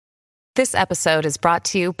This episode is brought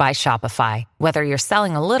to you by Shopify. Whether you're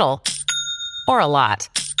selling a little or a lot,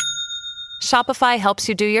 Shopify helps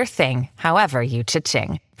you do your thing, however you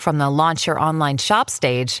cha-ching. From the launch your online shop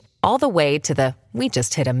stage, all the way to the we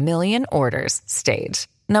just hit 1 million orders stage.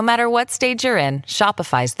 No matter what stage you're in,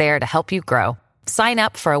 Shopify's there to help you grow. Sign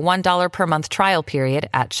up for a $1 per month trial period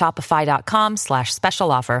at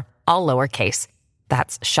shopify.com/special offer, all lowercase.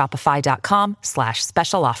 That's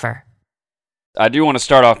shopify.com/special offer. I do want to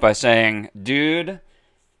start off by saying, dude,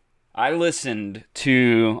 I listened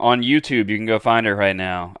to, on YouTube, you can go find it right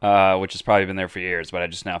now, which has probably been there for years, but I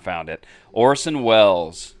just now found it. Orson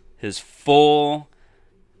Welles, his full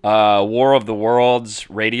War of the Worlds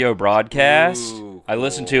radio broadcast. Ooh, cool. I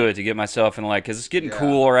listened to it to get myself in, like, because it's getting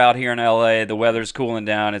cooler out here in LA. The weather's cooling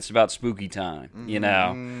down. It's about spooky time, you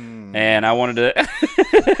know. And I wanted to...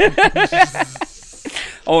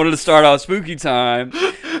 I wanted to start off spooky time.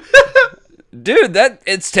 Dude,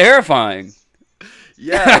 it's terrifying.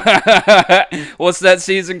 Yeah. What's that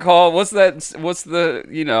season called? What's the,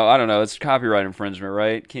 I don't know, it's copyright infringement,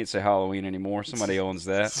 right? Can't say Halloween anymore. Somebody owns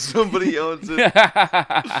that. Somebody owns it.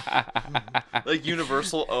 Like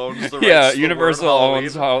Universal owns the rights. Yeah, to the Universal word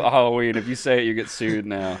owns Halloween. If you say it, you get sued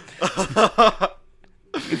now.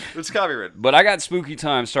 It's copyright. But I got Spooky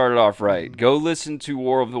Time started off right. Go listen to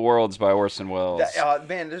War of the Worlds by Orson Welles.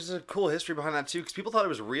 Man, there's a cool history behind that, too, because people thought it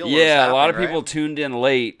was real. Yeah, a lot of people tuned in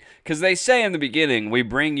late, because they say in the beginning, we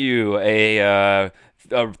bring you a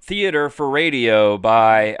theater for radio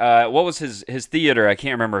by, what was his theater? I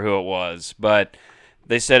can't remember who it was, but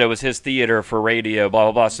they said it was his theater for radio, blah,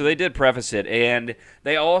 blah, blah. So they did preface it, and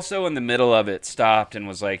they also, in the middle of it, stopped and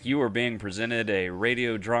was like, you are being presented a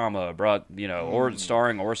radio drama brought, or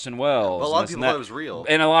starring Orson Welles. Well, a lot of people thought it was real.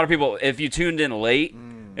 And a lot of people, if you tuned in late,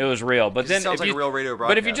 it was real. But then, it sounds like a real radio broadcast.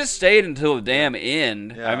 But if you just stayed until the damn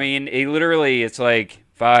end, Yeah. I mean, it's like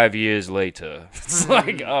 5 years later. It's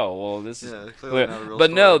like, oh, well, this is... clearly not a real but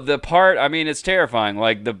story. no, the part, I mean, it's terrifying.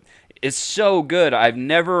 Like, it's so good. I've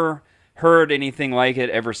never heard anything like it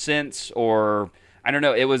ever since, or I don't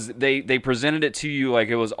know. It was they presented it to you like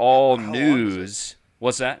it was all news.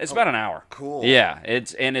 What's that? It's about an hour. Cool. Yeah,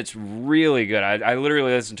 it's really good. I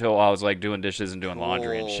literally listened to it while I was like doing dishes and doing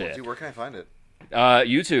laundry and shit. Dude, where can I find it?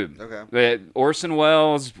 YouTube. Okay. Orson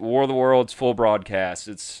Welles, War of the Worlds, full broadcast.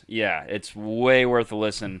 It's way worth a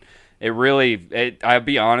listen. I'll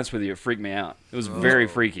be honest with you, it freaked me out. It was very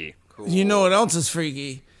freaky. Cool. You know what else is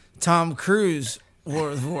freaky? Tom Cruise,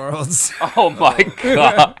 War of the Worlds. Oh my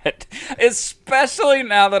god. Especially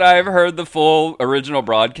now that I've heard the full original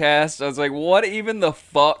broadcast, I was like, what even the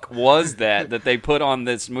fuck was that they put on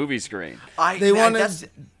this movie screen? They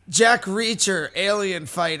wanted Jack Reacher, alien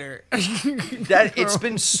fighter. It's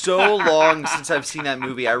been so long since I've seen that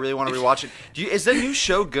movie. I really want to rewatch it. Is that new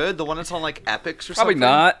show good? The one that's on like Epix or Probably something?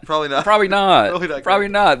 not. Probably not. Probably not. Probably not. Probably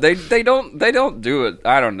not. They don't do it.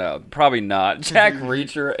 I don't know. Probably not. Jack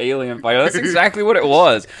Reacher, alien fighter. That's exactly what it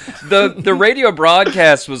was. The radio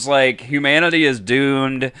broadcast was like, humanity is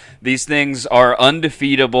doomed. These things are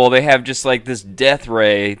undefeatable. They have just like this death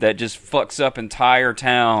ray that just fucks up entire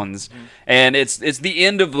towns. And it's the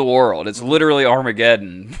end of the world. It's literally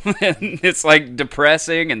Armageddon. And it's like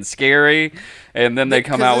depressing and scary. And then they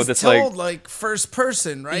come out with this like first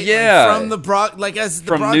person, right? Yeah. Like from the as the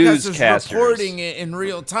From broadcaster's newscasters. reporting it in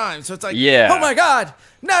real time. So it's like, Yeah. oh my god,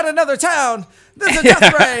 not another town. There's a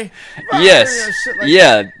death ray. Yes. Shit like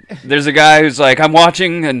Yeah. There's a guy who's like, I'm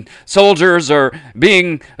watching and soldiers are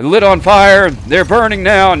being lit on fire. They're burning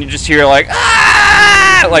now. And you just hear like,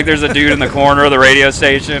 ah! Like there's a dude in the corner of the radio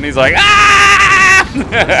station. He's like, ah!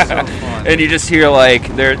 And you just hear like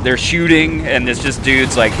they're shooting and it's just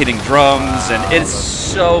dudes like hitting drums. And it's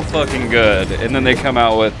so fucking good. And then they come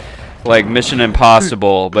out with like Mission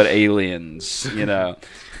Impossible, but aliens,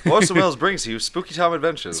 Orson Welles brings you Spooky Time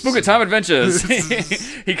Adventures. Spooky Time Adventures.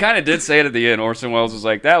 He kind of did say it at the end. Orson Welles was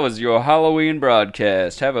like, "That was your Halloween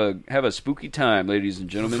broadcast. Have a spooky time, ladies and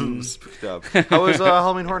gentlemen." Spooked up. How was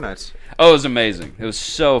Halloween Horror Nights? Oh, it was amazing. It was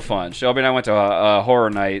so fun. Shelby and I went to Horror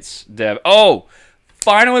Nights.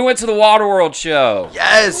 Finally went to the Waterworld show.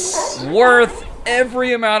 Yes! Worth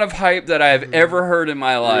every amount of hype that I've ever heard in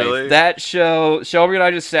my life. Really? That show, Shelby and I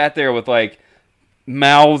just sat there with like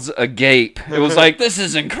mouths agape. It was like, this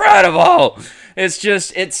is incredible. It's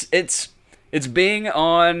just it's being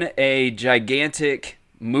on a gigantic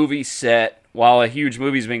movie set while a huge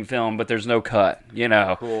movie's being filmed, but there's no cut,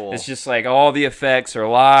 Cool. It's just like all the effects are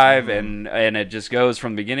live and it just goes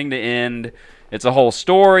from beginning to end. It's a whole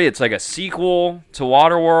story. It's like a sequel to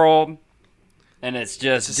Waterworld. And it's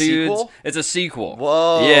just, It's a sequel? It's a sequel.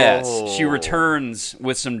 Whoa. Yes. She returns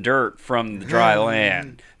with some dirt from the dry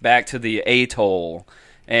land back to the atoll.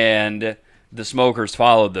 and the Smokers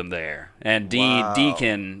followed them there, and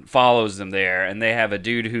Deacon follows them there, and they have a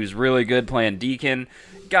dude who's really good playing Deacon.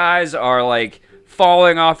 Guys are like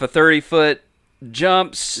falling off a 30-foot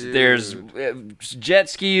jumps. Dude. There's jet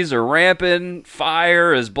skis are ramping,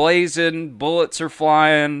 fire is blazing, bullets are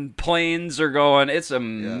flying, planes are going. It's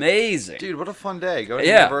amazing. Dude, what a fun day. Go to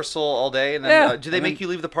Universal all day, and then do they make you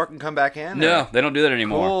leave the park and come back in? No, they don't do that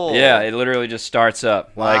anymore. Cool. Yeah, it literally just starts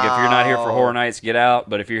up. Wow. Like if you're not here for Horror Nights, get out,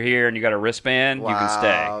 but if you're here and you got a wristband, you can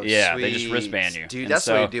stay. Yeah, sweet. They just wristband you. Dude, that's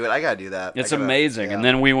the way to do it. I gotta do that. It's amazing. And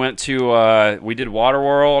then we went to we did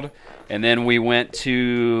Waterworld. And then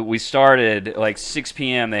we started like 6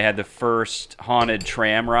 p.m. They had the first haunted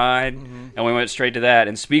tram ride, and we went straight to that.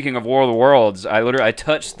 And speaking of War of the Worlds, I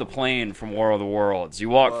touched the plane from War of the Worlds. You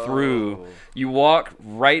walk through, you walk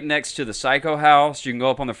right next to the Psycho house. You can go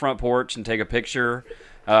up on the front porch and take a picture.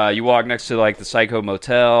 You walk next to like the Psycho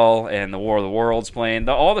motel and the War of the Worlds plane.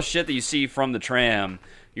 All the shit that you see from the tram.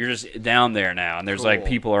 You're just down there now, and there's like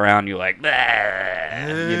people around you, like,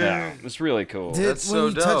 it's really cool. That's when so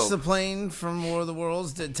you dope. touched the plane from War of the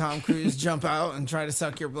Worlds, did Tom Cruise jump out and try to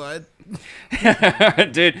suck your blood?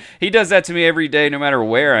 Dude, he does that to me every day, no matter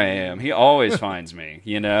where I am. He always finds me,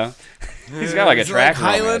 He's got like a tracker on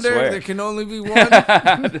me, I Highlander, swear. there can only be one.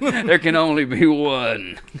 There can only be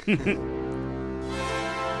one.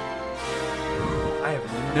 I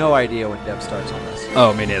have no idea when Dev starts on this.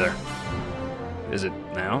 Oh, me neither. Is it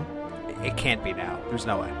now? It can't be now. There's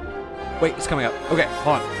no way. Wait, it's coming up. Okay,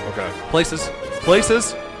 hold on. Okay. Places.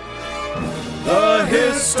 The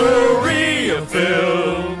history of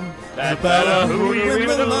film. That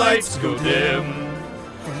when the lights go dim.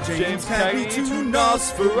 From James Cagney to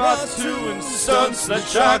Nosferatu and stunts that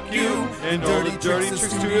shock you and dirty tricks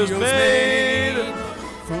studios made.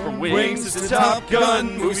 From Wings to Top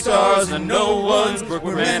Gun, movie stars and no ones.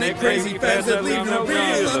 We're manic, crazy fans that leave no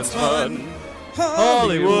real fun.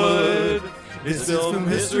 Hollywood is film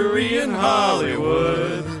history in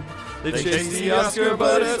Hollywood. They chase the Oscar,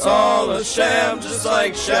 but it's all a sham, just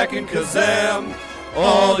like Shaq and Kazam.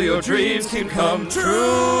 All your dreams can come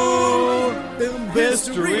true. Film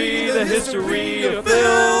history, the history of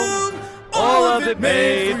film. All of it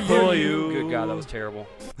made for you. Good God, that was terrible.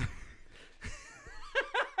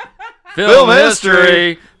 Film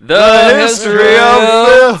history, the history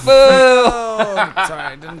of film. Oh, sorry,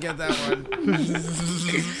 I didn't get that one.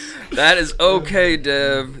 That is okay,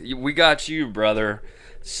 Dev. We got you, brother.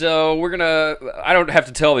 So I don't have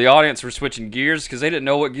to tell the audience we're switching gears because they didn't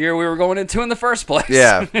know what gear we were going into in the first place.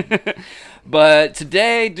 Yeah. But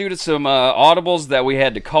today, due to some audibles that we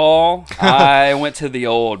had to call, I went to the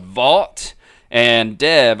old vault, and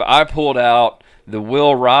Dev, I pulled out the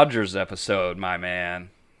Will Rogers episode, my man.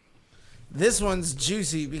 This one's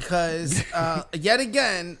juicy because, yet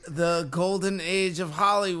again, the golden age of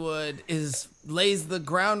Hollywood lays the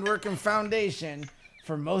groundwork and foundation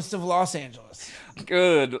for most of Los Angeles.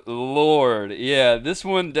 Good Lord. Yeah, this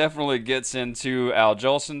one definitely gets into Al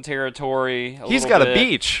Jolson territory. He's got a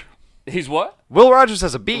beach. He's what? Will Rogers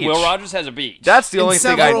has a beach. Will Rogers has a beach. That's the only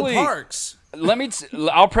thing I... several parks.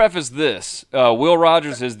 I'll preface this. Will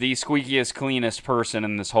Rogers is the squeakiest, cleanest person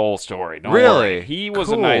in this whole story. Don't Really? worry. He was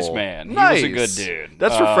a nice man. Nice. He was a good dude.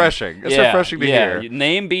 That's refreshing. That's refreshing to hear.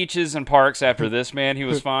 Name beaches and parks after this man. He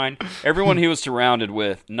was fine. Everyone he was surrounded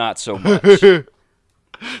with, not so much.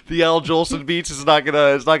 The Al Jolson beach is not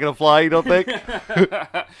gonna fly. You don't think?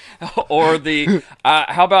 Or the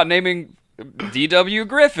how about naming D.W.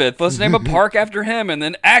 Griffith? Let's name a park after him and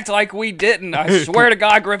then act like we didn't. I swear to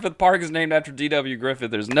God, Griffith Park is named after D.W. Griffith.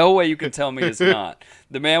 There's no way you can tell me it's not.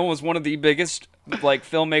 The man was one of the biggest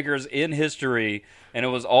filmmakers in history, and it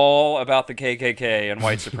was all about the KKK and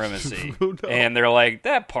white supremacy. No. And they're like,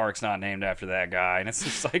 that park's not named after that guy. And it's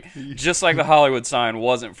just like the Hollywood sign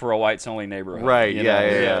wasn't for a whites-only neighborhood. Right,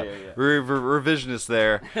 yeah. Revisionist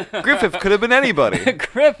there. Griffith could have been anybody.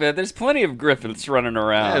 Griffith, there's plenty of Griffiths running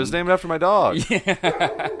around. Yeah, it was named after my dog.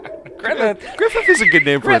 Yeah. Griffith is a good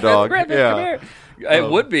name for a dog. Griffith, yeah. Come here.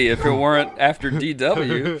 It would be if it weren't after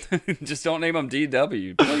DW. Just don't name him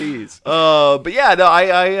DW, please. But yeah, no,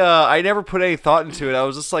 I never put any thought into it. I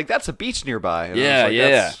was just like, that's a beach nearby. And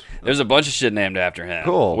Yeah. There's a bunch of shit named after him.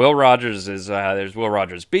 Cool. Will Rogers is there's Will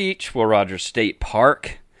Rogers Beach, Will Rogers State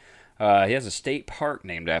Park. He has a state park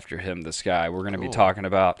named after him. This guy we're going to be talking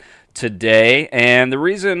about today, and the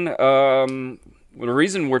reason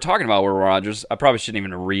we're talking about Will Rogers, I probably shouldn't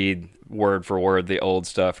even read word for word the old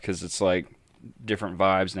stuff because it's like different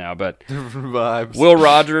vibes now, but different vibes. Will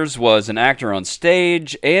Rogers was an actor on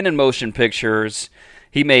stage and in motion pictures.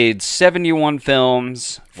 He made 71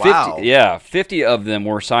 films. Wow. 50 of them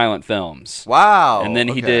were silent films. Wow. And then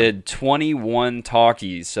he okay. did 21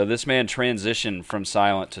 talkies. So this man transitioned from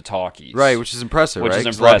silent to talkies. Right, which is impressive, Which right? is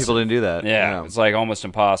 'Cause a lot of impressive. people didn't do that. Yeah, it's like almost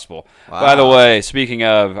impossible. Wow. By the way, speaking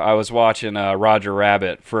of, I was watching Roger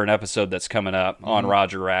Rabbit for an episode that's coming up on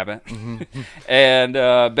Roger Rabbit. And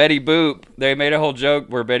Betty Boop, they made a whole joke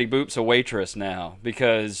where Betty Boop's a waitress now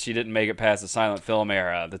because she didn't make it past the silent film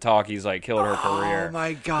era. The talkies like killed her career. Oh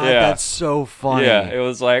my god, Yeah. that's so funny. Yeah, it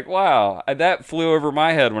was like, wow, that flew over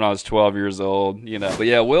my head when I was 12 years old, you know. But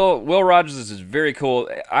yeah, Will Rogers is very cool.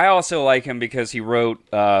 I also like him because he wrote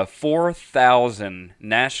 4,000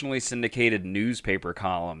 nationally syndicated newspaper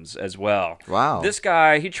columns as well. Wow. This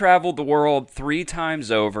guy, he traveled the world 3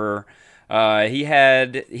 times over. He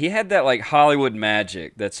had that like Hollywood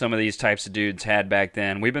magic that some of these types of dudes had back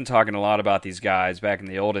then. We've been talking a lot about these guys back in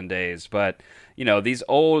the olden days, but you know, these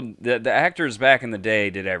the actors back in the day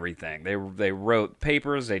did everything. They wrote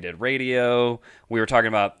papers, they did radio. We were talking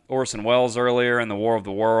about Orson Welles earlier in the War of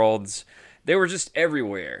the Worlds. They were just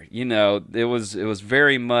everywhere. You know, it was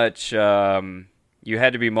very much you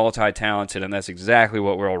had to be multi-talented, and that's exactly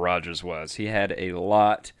what Will Rogers was. He had a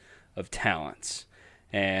lot of talents.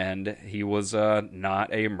 And he was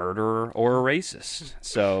not a murderer or a racist.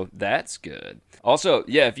 So that's good. Also,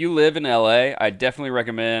 yeah, if you live in L.A., I definitely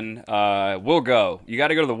recommend We'll Go. You got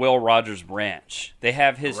to go to the Will Rogers Ranch. They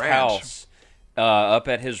have his house up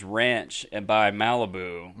at his ranch by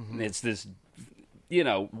Malibu. Mm-hmm. It's this, you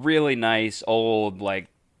know, really nice old, like,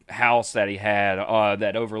 house that he had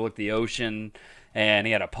that overlooked the ocean. And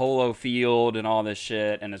he had a polo field and all this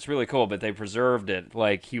shit, and it's really cool, but they preserved it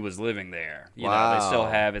like he was living there. You know, they still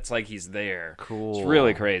have, it's like he's there. Cool. It's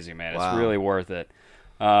really crazy, man. Wow. It's really worth it.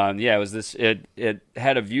 Yeah, it was this, it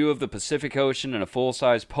had a view of the Pacific Ocean and a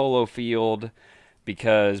full-size polo field,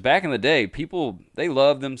 because back in the day, people, they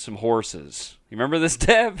loved them some horses. You remember this,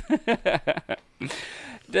 Deb?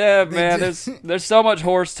 Deb, man, there's so much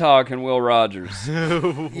horse talk in Will Rogers.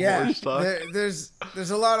 Yeah, there's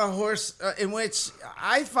a lot of horse in which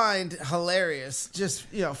I find hilarious, just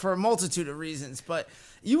for a multitude of reasons. But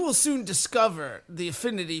you will soon discover the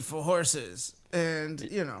affinity for horses,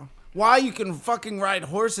 and why you can fucking ride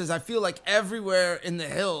horses. I feel like everywhere in the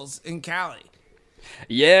hills in Cali.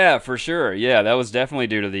 Yeah, for sure. Yeah, that was definitely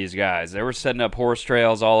due to these guys. They were setting up horse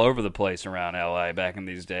trails all over the place around LA back in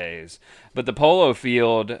these days. But the polo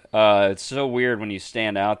field, it's so weird when you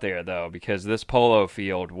stand out there, though, because this polo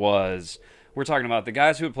field was, we're talking about the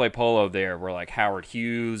guys who would play polo there were like Howard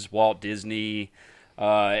Hughes, Walt Disney,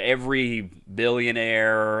 every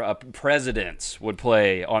billionaire, presidents would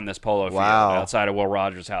play on this polo field outside of Will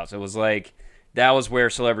Rogers' house. It was like, that was where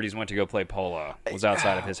celebrities went to go play polo, was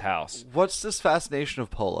outside of his house. What's this fascination of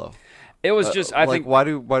polo? It was just, I think, why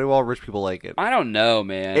do all rich people like it? I don't know,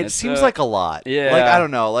 man. It seems like a lot. Yeah. Like, I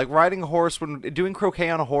don't know. Like riding a horse, doing croquet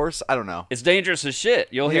on a horse, I don't know. It's dangerous as shit.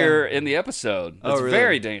 You'll hear in the episode. It's really?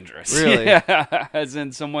 very dangerous. Really? Yeah. As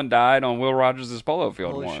in someone died on Will Rogers' polo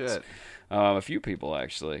field Holy once. shit. A few people,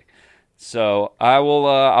 actually. So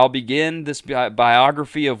I'll begin this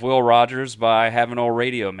biography of Will Rogers by having old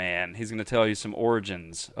Radio Man. He's going to tell you some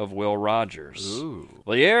origins of Will Rogers. Ooh.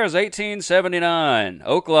 The year is 1879,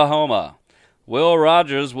 Oklahoma. Will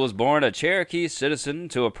Rogers was born a Cherokee citizen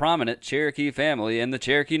to a prominent Cherokee family in the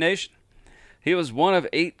Cherokee Nation. He was one of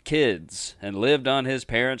 8 kids and lived on his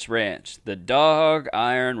parents' ranch, the Dog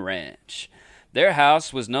Iron Ranch. Their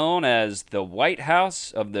house was known as the White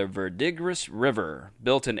House of the Verdigris River,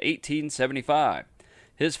 built in 1875.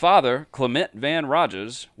 His father, Clement Van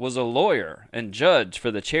Rogers, was a lawyer and judge for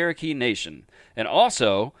the Cherokee Nation, and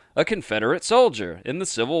also a Confederate soldier in the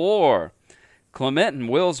Civil War. Clement and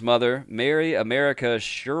Will's mother, Mary America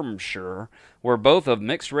Shermshire, were both of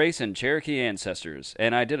mixed race and Cherokee ancestors,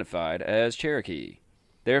 and identified as Cherokee.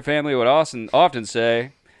 Their family would often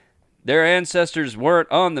say, their ancestors weren't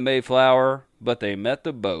on the Mayflower, but they met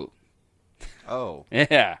the boat. Oh.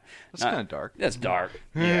 Yeah. That's kind of dark. That's dark.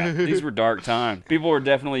 Yeah, these were dark times. People were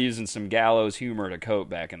definitely using some gallows humor to cope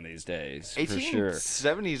back in these days, for sure.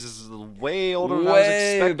 1870s is way older than I was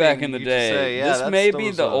Way expecting back in the you to day. say. Yeah, this that's may still be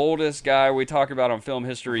the so- oldest guy we talk about on film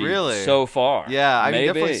history Really? so far. Yeah, I mean, Maybe.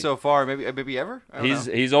 definitely so far. Maybe ever? I don't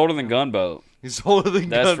know. He's older than Gunboat. He's older than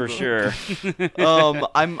That's for Gunboat. sure.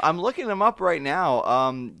 I'm looking him up right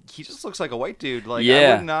now. He just looks like a white dude. Like, I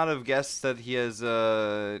Yeah. would not have guessed that he has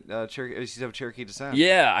he's of Cherokee descent.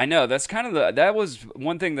 Yeah, I know. That's kind of that was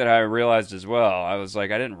one thing that I realized as well. I was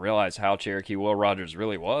like, I didn't realize how Cherokee Will Rogers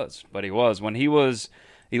really was, but he was. When he was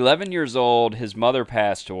 11 years old, his mother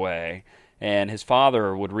passed away, and his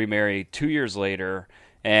father would remarry 2 years later,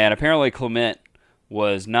 and apparently Clement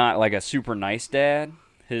was not like a super nice dad.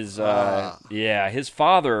 His his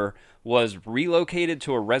father was relocated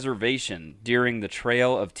to a reservation during the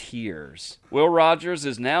Trail of Tears. Will Rogers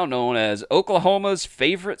is now known as Oklahoma's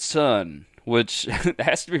favorite son, which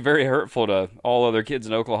has to be very hurtful to all other kids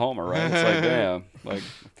in Oklahoma, right? It's like, damn, like,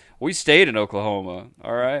 we stayed in Oklahoma,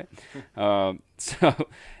 all right? So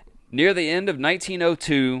near the end of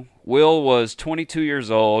 1902, Will was 22 years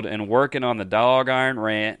old and working on the Dog Iron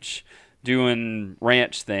Ranch, doing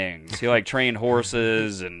ranch things. He, like, trained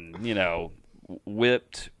horses and, you know,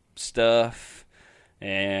 whipped stuff.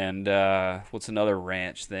 And what's another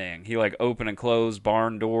ranch thing? He, like, opened and closed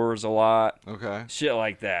barn doors a lot. Okay. Shit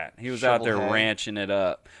like that. He was out there Shovel hay. ranching it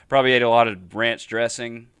up. Probably ate a lot of ranch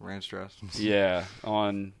dressing. Ranch dress. Yeah,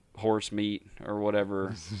 on horse meat or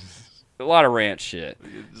whatever. A lot of ranch shit.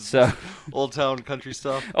 So Old town country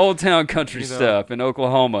stuff. old town country You know. stuff in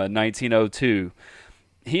Oklahoma in 1902.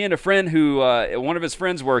 He and a friend who, one of his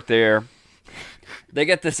friends worked there, they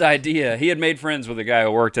get this idea. He had made friends with a guy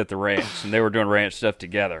who worked at the ranch, and they were doing ranch stuff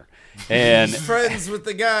together. And Friends with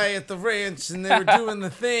the guy at the ranch, and they were doing the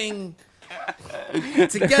thing they were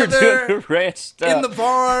together doing ranch stuff. in the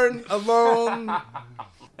barn alone.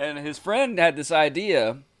 And his friend had this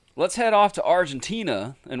idea. Let's head off to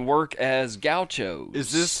Argentina and work as gauchos.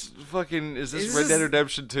 Is this Red Is Dead this-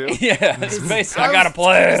 Redemption 2? Yeah, it's basically, I got a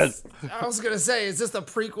plan. I was gonna say, is this a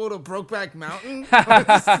prequel to Brokeback Mountain?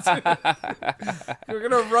 We're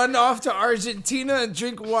gonna run off to Argentina and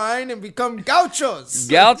drink wine and become gauchos.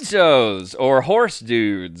 Gauchos, or horse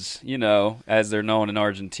dudes, you know, as they're known in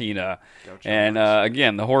Argentina. And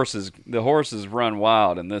again, the horses run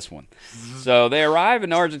wild in this one. So they arrive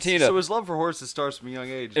in Argentina. So his love for horses starts from a young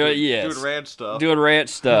age. Yes. Doing ranch stuff. Doing ranch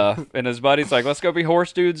stuff. And his buddy's like, let's go be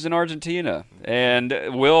horse dudes in Argentina. And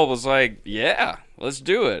Will was like, yeah, let's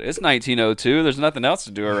do it. It's 1902. There's nothing else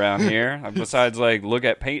to do around here besides, like, look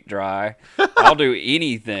at paint dry. I'll do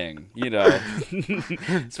anything, you know.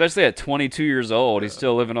 Especially at 22 years old. He's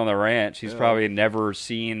still living on the ranch. He's probably never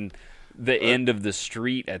seen the end of the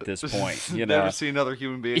street at this point, you know. Never seen another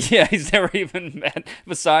human being. Yeah, he's never even met,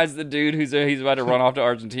 besides the dude he's about to run off to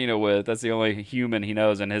Argentina with. That's the only human he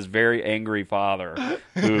knows, and his very angry father,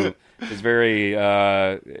 who is very,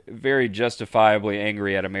 very justifiably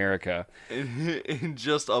angry at America. In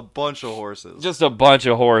just a bunch of horses. Just a bunch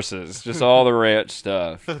of horses, just all the ranch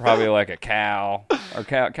stuff. Probably like a cow, or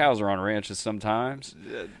cows are on ranches sometimes.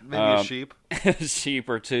 Maybe a sheep. Sheep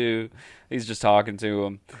or two. He's just talking to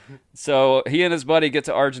him. So he and his buddy get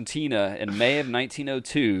to Argentina in May of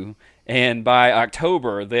 1902, and by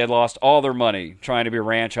October, they had lost all their money trying to be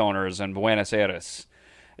ranch owners in Buenos Aires.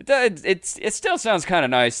 It still sounds kind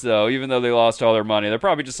of nice, though, even though they lost all their money. They're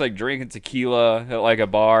probably just, like, drinking tequila at, like, a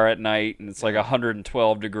bar at night, and it's, like,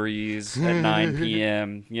 112 degrees at 9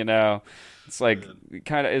 p.m., you know? It's, like,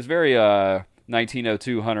 it's very,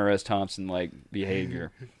 1902 Hunter S. Thompson like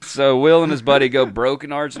behavior. So Will and his buddy go broke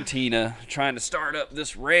in Argentina trying to start up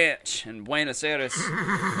this ranch in Buenos Aires.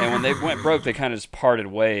 And when they went broke, they kind of just parted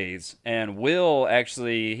ways. And Will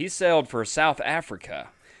actually, he sailed for South Africa,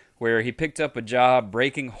 where he picked up a job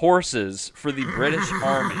breaking horses for the British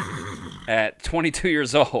Army at 22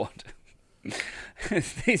 years old.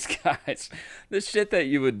 These guys, the shit that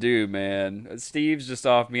you would do, man. Steve's just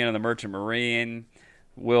off being in the Merchant Marine.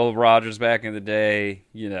 Will Rogers back in the day,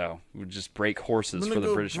 you know, would just break horses for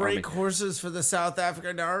the British Army. Break horses for the South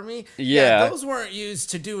African Army? Yeah. Those weren't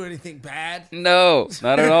used to do anything bad. No,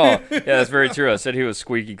 not at all. Yeah, that's very true. I said he was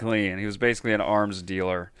squeaky clean. He was basically an arms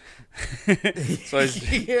dealer. So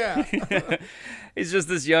Yeah. he's just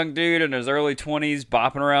this young dude in his early 20s,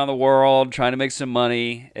 bopping around the world, trying to make some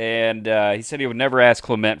money. And he said he would never ask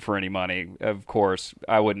Clement for any money. Of course,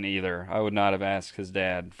 I wouldn't either. I would not have asked his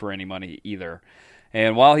dad for any money either.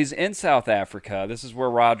 And while he's in South Africa, this is where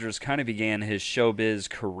Rogers kind of began his showbiz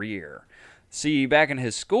career. See, back in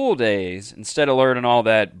his school days, instead of learning all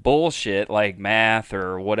that bullshit like math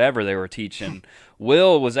or whatever they were teaching,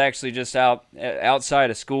 Will was actually just outside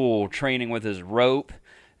of school training with his rope,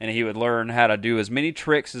 and he would learn how to do as many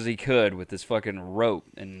tricks as he could with this fucking rope,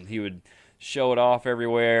 and he would show it off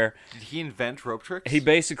everywhere. Did he invent rope tricks? He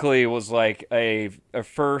basically was like a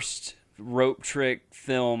first rope trick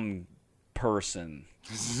film person.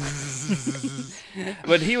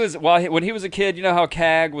 But he was when he was a kid, you know how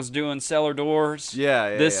CAG was doing cellar doors?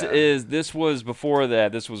 Yeah. This was before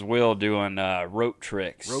that. This was Will doing rope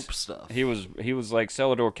tricks. Rope stuff. He was like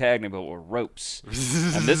cellar door CAG, but with ropes.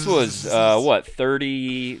 And this was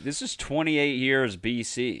 30. This is 28 years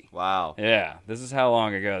BC. Wow. Yeah, this is how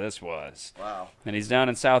long ago this was. Wow. And he's down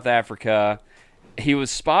in South Africa. He was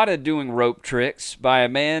spotted doing rope tricks by a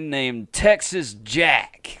man named Texas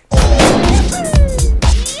Jack,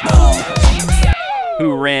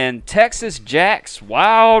 who ran Texas Jack's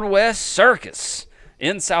Wild West Circus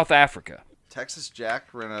in South Africa. Texas Jack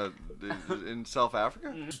ran in South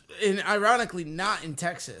Africa? And ironically, not in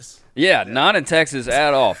Texas. Yeah, not in Texas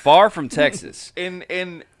at all. Far from Texas.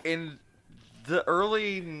 In the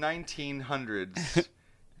early 1900s,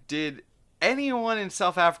 did anyone in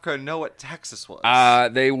South Africa know what Texas was?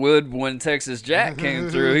 They would when Texas Jack came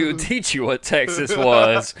through. He would teach you what Texas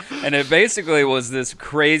was. And it basically was this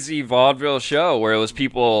crazy vaudeville show where it was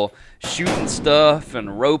people shooting stuff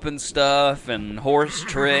and roping stuff and horse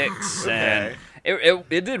tricks. And it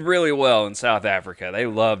did really well in South Africa. They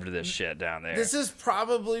loved this shit down there. This is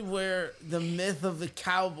probably where the myth of the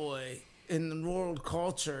cowboy in the world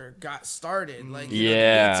culture got started. Like, the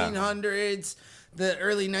 1800s. The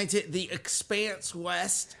early the Expanse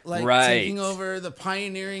West, like taking over the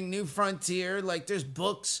pioneering new frontier. Like, there's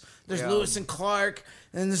books, there's Lewis and Clark,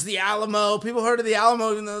 and there's the Alamo. People heard of the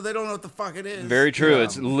Alamo even though they don't know what the fuck it is. Very true. Yeah.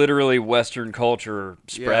 It's literally Western culture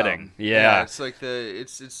spreading. Yeah. It's like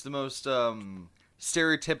it's the most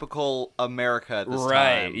stereotypical America at this time.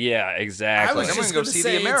 Right. Yeah. Exactly. I was just going to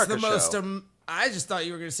say the America it's the show. most. I just thought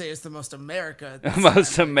you were going to say it's the most America.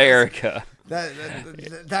 Most America.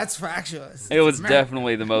 That's factuous. It was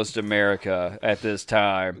definitely the most America at this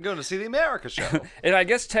time. I'm going to see the America show. And I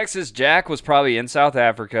guess Texas Jack was probably in South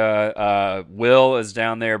Africa. Will is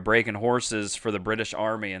down there breaking horses for the British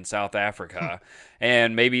Army in South Africa.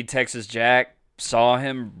 And maybe Texas Jack saw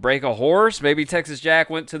him break a horse. Maybe Texas Jack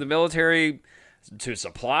went to the military to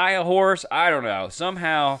supply a horse. I don't know.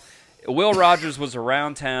 Somehow Will Rogers was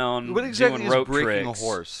around town what exactly doing rope is breaking tricks. A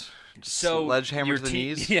horse? So sledgehammer to the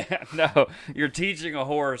knees? Yeah, no. You're teaching a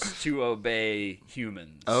horse to obey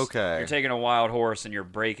humans. Okay. You're taking a wild horse and you're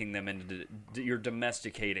breaking them into. You're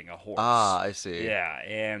domesticating a horse. Ah, I see. Yeah,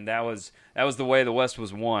 and that was the way the West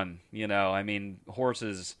was won. You know, I mean,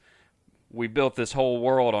 horses. We built this whole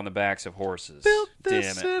world on the backs of horses. Built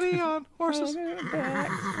this Damn it. city on horses.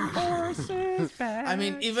 I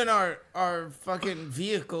mean, even our fucking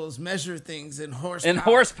vehicles measure things in horsepower. In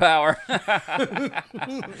horsepower.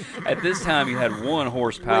 At this time, you had 1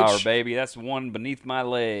 horsepower, baby. That's one beneath my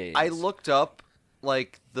legs. I looked up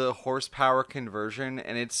like the horsepower conversion,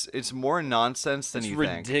 and it's more nonsense than you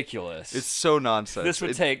think. It's ridiculous. It's so nonsense. This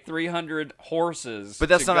would take 300 horses. But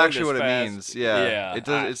that's to not go actually this what fast. it means. Yeah.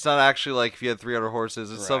 It's not actually like if you had 300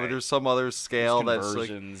 horses. It's there's some other scale that's like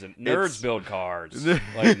and nerds build cars.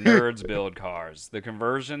 Like nerds build cars. The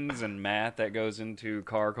conversions and math that goes into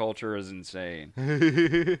car culture is insane.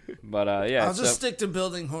 But yeah, I'll just stick to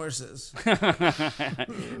building horses.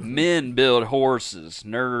 Men build horses.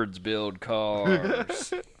 Nerds build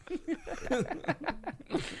cars.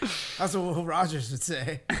 That's what Will Rogers would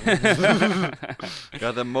say.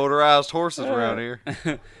 Got them motorized horses around here.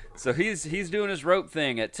 So he's doing his rope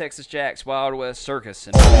thing at Texas Jack's Wild West Circus.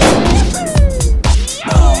 And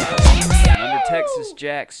under Texas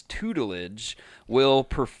Jack's tutelage, Will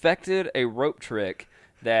perfected a rope trick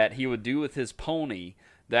that he would do with his pony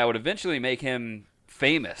that would eventually make him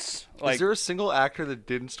famous. Is there a single actor that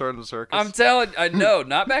didn't start in the circus? I'm telling I know,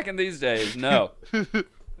 not back in these days, no.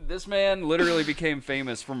 This man literally became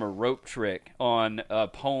famous from a rope trick on a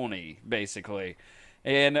pony, basically.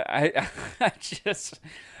 And I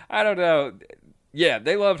don't know. Yeah,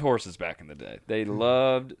 they loved horses back in the day. They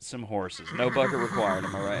loved some horses. No bucket required,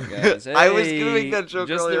 am I right, guys? Hey, I was going to make that joke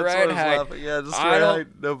just earlier. The right height. Yeah, just the right height.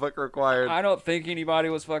 No bucket required. I don't think anybody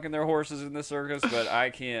was fucking their horses in the circus, but I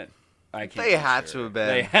can't. They had to have been.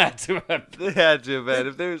 They had to have been. They had to have been.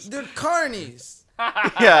 If there's... They're carnies.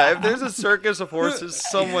 Yeah, if there's a circus of horses,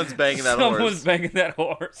 someone's banging that horse. Someone's banging that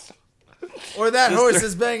horse. Or that horse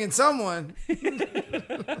is banging someone.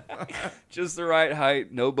 Just the right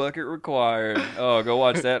height, no bucket required. Oh, go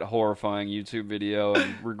watch that horrifying YouTube video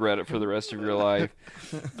and regret it for the rest of your life.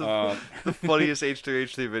 The funniest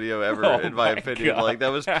H3H3 video ever, in my opinion. God. Like, that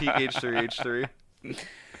was peak H3H3.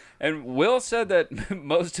 And Will said that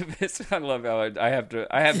most of his. I love how I have to.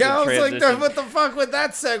 I was like, transition. what the fuck with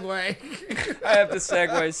that segue? I have to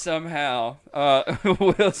segue somehow.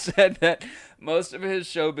 Will said that most of his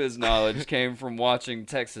showbiz knowledge came from watching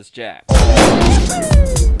Texas Jack. He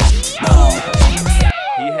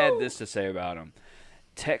had this to say about him.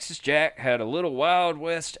 Texas Jack had a little Wild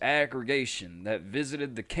West aggregation that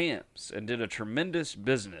visited the camps and did a tremendous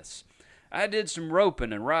business. I did some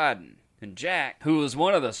roping and riding, and Jack, who was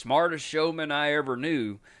one of the smartest showmen I ever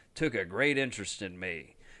knew, took a great interest in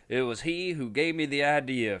me. It was he who gave me the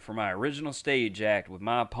idea for my original stage act with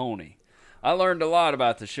my pony. I learned a lot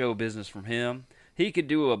about the show business from him. He could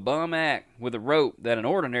do a bum act with a rope that an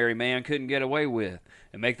ordinary man couldn't get away with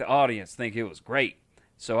and make the audience think it was great.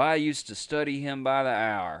 So I used to study him by the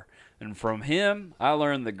hour And from him, I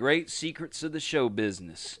learned the great secrets of the show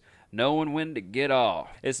business. Knowing when to get off.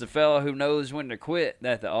 It's the fella who knows when to quit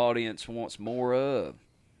that the audience wants more of.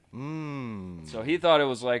 So he thought it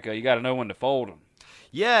was like, you got to know when to fold them.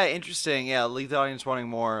 Yeah, interesting. Yeah, leave the audience wanting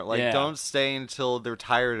more. Like, Yeah. don't stay until they're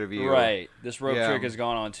tired of you. Right. This rope Yeah. trick has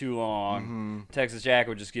gone on too long. Texas Jack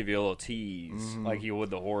would just give you a little tease, like he would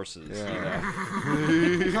the horses. You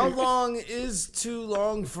know? How long is too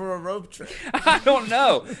long for a rope trick? I don't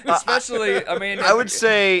know. Especially, I mean, I would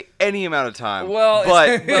say any amount of time. Well,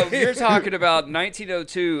 but but you're talking about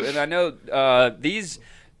 1902, and I know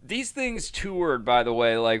these things toured, by the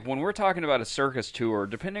way. Like, when we're talking about a circus tour,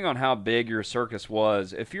 depending on how big your circus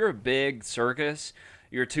was, if you're a big circus,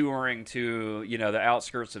 you're touring to, the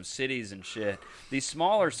outskirts of cities and shit. These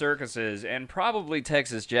smaller circuses, and probably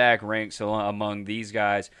Texas Jack ranks among these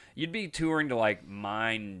guys, you'd be touring to, like,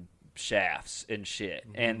 mine shafts and shit.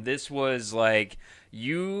 And this was, like,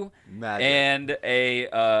 you Magic. and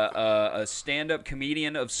a stand-up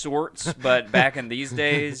comedian of sorts, but back in these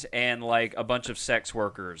days, and like a bunch of sex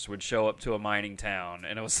workers would show up to a mining town,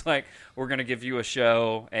 and it was like, we're gonna give you a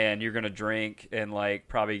show, and you're gonna drink and like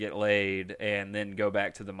probably get laid, and then go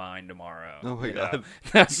back to the mine tomorrow. Oh my God.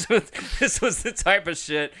 This was the type of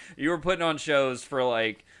shit you were putting on shows for,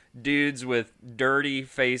 like, dudes with dirty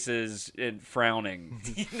faces and frowning,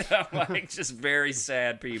 like just very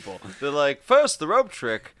sad people. they're like, first the rope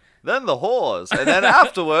trick, then the whores, and then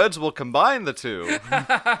afterwards we'll combine the two.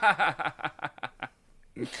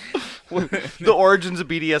 The origins of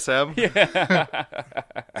BDSM.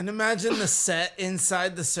 And imagine the set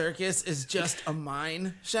inside the circus is just a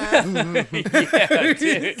mine shaft. Yeah,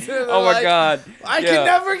 dude. They're Oh my like, God. I Yeah. can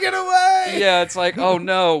never get away. Yeah, it's like, oh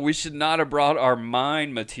no, we should not have brought our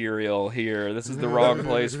mine material here. This is the wrong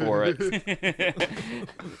place for it.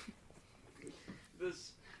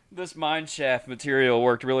 This mine shaft material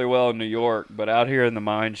worked really well in New York, but out here in the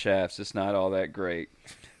mine shafts, it's not all that great.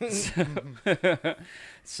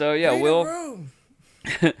 So yeah, Read a Will. room.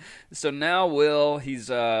 So now Will, he's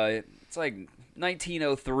it's like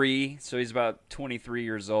 1903, so he's about 23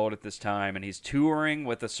 years old at this time, and he's touring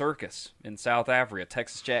with a circus in South Africa,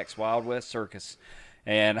 Texas Jack's Wild West Circus.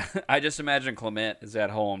 And I just imagine Clement is at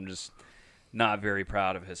home just not very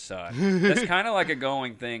proud of his son. That's kind of like a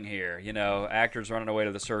going thing here, actors running away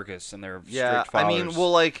to the circus and they're Yeah, strict I fathers. mean,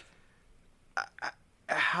 well, like,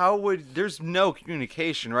 how would, there's no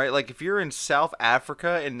communication, right? Like, if you're in South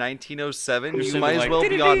Africa in 1907, you simply might as like, well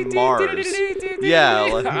be on Mars. Yeah,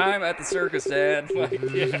 like, I'm at the circus, Dad. Like,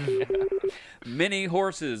 yeah. Many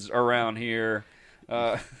horses around here.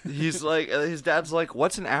 he's like, his dad's like,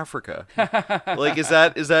 what's in Africa? Like, is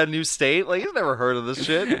that a new state? Like, he's never heard of this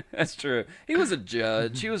shit. That's true. He was a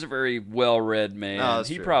judge. He was a very well-read man. Oh, that's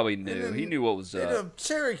He true. probably knew. He knew what was And up. a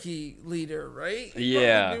Cherokee leader, right?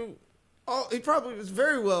 Yeah. He probably was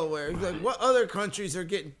very well aware. He's like, what other countries are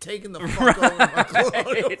getting taken the fuck over by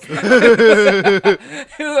colonial?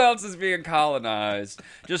 Who else is being colonized?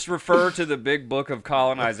 Just refer to the big book of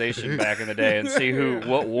colonization back in the day and see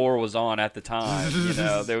what war was on at the time.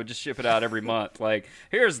 They would just ship it out every month. Like,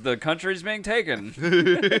 here's the countries being taken.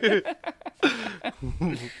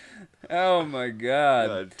 Oh my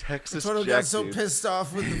God. Texas Toto Jack, got so dude. pissed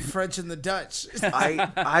off with the French and the Dutch.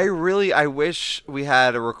 I wish we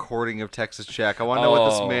had a recording of Texas Jack. I want to know what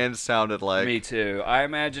this Oh, man sounded like. Me too. I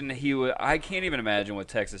imagine he would. I can't even imagine what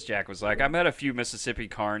Texas Jack was like. I met a few Mississippi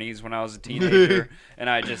carnies when I was a teenager, and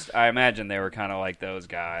I imagine they were kind of like those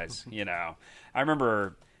guys. I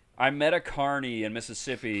remember I met a carny in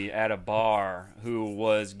Mississippi at a bar who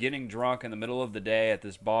was getting drunk in the middle of the day at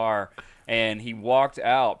this bar. And he walked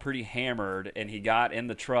out pretty hammered, and he got in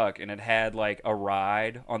the truck, and it had, like, a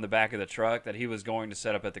ride on the back of the truck that he was going to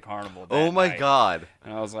set up at the carnival that Oh my night. God.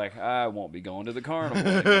 And I was like, I won't be going to the carnival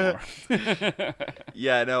anymore.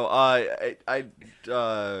 Yeah, no.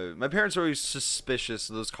 My parents are always suspicious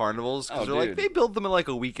of those carnivals because Oh, they're like, dude. they build them in like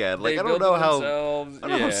a weekend. Like, They I don't build know it how. themselves. I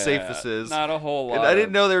don't know how safe this is. Not a whole lot. And I didn't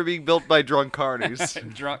of know they were being built by drunk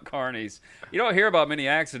carnies. drunk carnies. You don't hear about many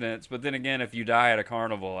accidents, but then again, if you die at a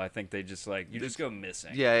carnival, I think they just you just go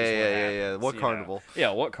missing. Yeah, That's yeah, what yeah, yeah. happens, What you carnival? know?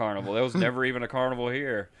 Yeah, what carnival? There was never even a carnival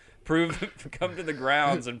here. Come to the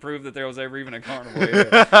grounds and prove that there was ever even a carnival here.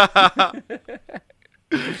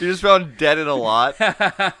 You just found dead in a lot. The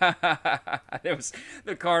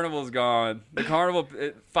carnival's gone. The carnival,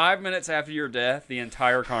 5 minutes after your death, the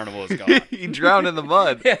entire carnival is gone. He drowned in the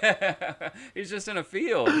mud. He's just in a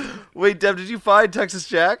field. Wait, Deb, did you find Texas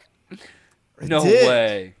Jack? No did.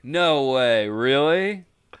 way. No way. Really?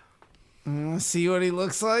 See what he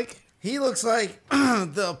looks like? He looks like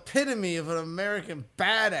the epitome of an American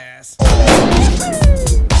badass.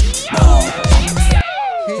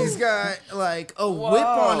 He's got like a whip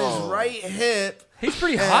on his right hip. He's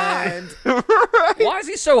pretty high. And, Why is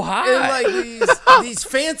he so high? and like these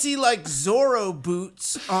fancy like Zorro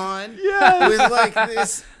boots on. Yeah. With like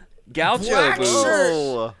this Gaucho black boots. shirt.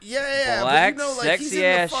 Oh. Yeah. Black, but like, he's sexy in the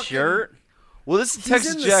ass fucking- shirt. Well, this is He's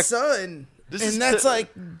Texas in the Jack. sun. This is And that's like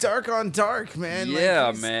dark on dark, man. Yeah,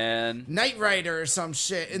 like, he's man. Knight Rider or some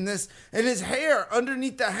shit. And his hair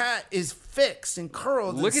underneath the hat is fixed and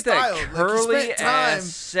curled. Look and at styled. that Like, he curly spent time. ass,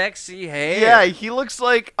 sexy hair. Yeah, he looks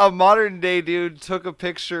like a modern day dude took a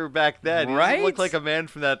picture back then. He Right? doesn't look like a man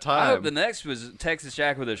from that I hope time. the next was Texas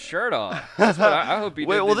Jack with his shirt on. That's what I hope he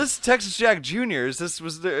Wait, did. well, this is Texas Jack Jr.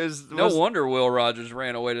 No wonder Will Rogers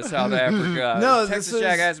ran away to South Africa. No, Texas this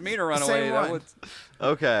Jack is asked me to run the away. same That one. would-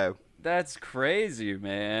 Okay. That's crazy,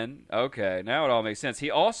 man. Okay, now it all makes sense. He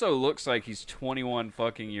also looks like he's 21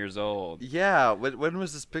 fucking years old. Yeah. When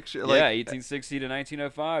was this picture? Yeah, Like, 1860 to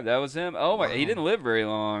 1905. That was him. Oh my, he didn't live very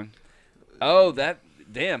long. Oh,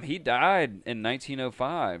 damn, he died in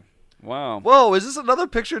 1905. Wow. whoa, is this another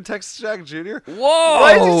picture of Texas Jack Jr.? Whoa!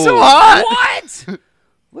 Why is he so hot? What?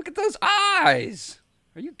 Look at those eyes.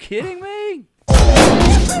 Are you kidding me?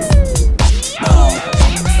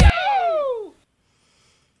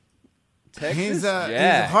 Texas He's a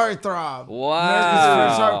Jack. heartthrob. Wow.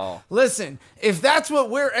 America's first heart- Listen, if that's what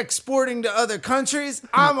we're exporting to other countries,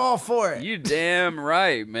 I'm all for it. You damn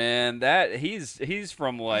right, man. That he's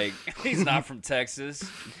from like he's not from Texas.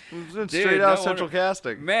 Straight out no Central wonder-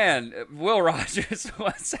 Casting. Man, Will Rogers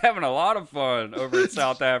was having a lot of fun over in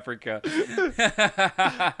South Africa.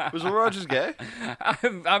 Was Will Rogers gay?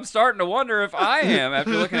 I'm starting to wonder if I am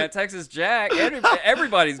after looking at Texas Jack.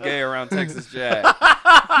 Everybody's gay around Texas Jack.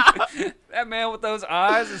 That man with those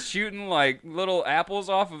eyes is shooting like little apples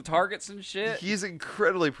off of targets and shit. He's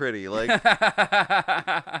incredibly pretty. Like,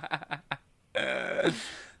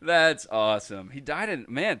 That's awesome. He died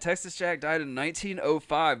Texas Jack died in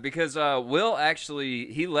 1905 because Will actually,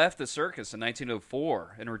 he left the circus in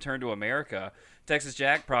 1904 and returned to America. Texas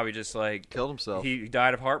Jack probably just like killed himself. He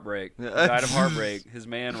died of heartbreak. He died of heartbreak. His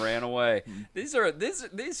man ran away. These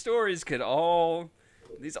stories could all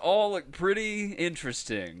look pretty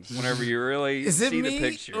interesting whenever you really Is it see the me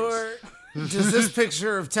pictures. or does this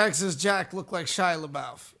picture of Texas Jack look like Shia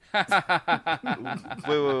LaBeouf?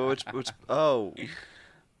 wait, which? Oh,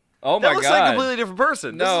 Oh that my looks god! like a completely different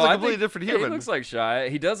person. This is a I completely think different He human. looks like Shia.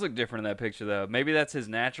 He does look different in that picture, though. Maybe that's his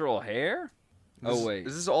natural hair. Oh wait,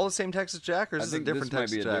 Is this all the same Texas Jack, or I is this a think different this might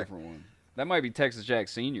Texas be a Jack? different one. That might be Texas Jack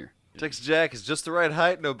Senior. Texas Jack is just the right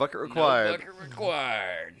height, no bucket required. No bucket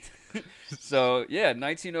required. So yeah,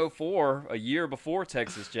 1904, a year before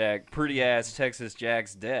Texas Jack, pretty ass Texas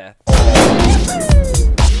Jack's death.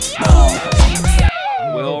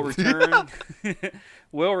 Will returned.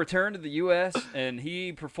 Will returned to the U.S. and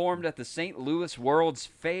he performed at the St. Louis World's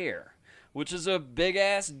Fair, which is a big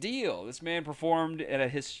ass deal. This man performed at a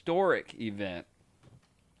historic event.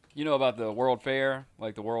 You know about the World Fair,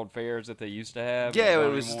 like the World Fairs that they used to have. Yeah, but it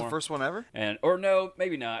don't was the anymore? first one ever. Or no,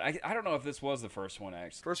 maybe not. I don't know if this was the first one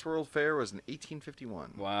actually. First World Fair was in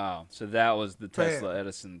 1851. Wow. So that was the Bam. Tesla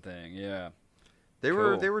Edison thing. Yeah. They Cool.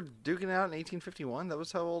 were duking out in 1851. That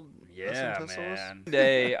was how old Yeah, Tesla was. man.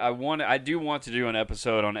 Today, I do want to do an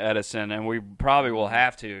episode on Edison, and we probably will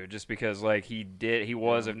have to, just because like he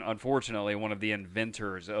was unfortunately one of the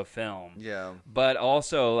inventors of film. Yeah. But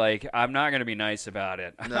also, like, I'm not going to be nice about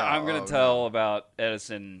it. No, I'm going oh, to tell about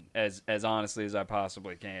Edison as honestly as I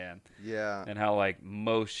possibly can, Yeah. and how like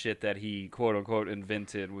most shit that he quote unquote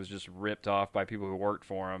invented was just ripped off by people who worked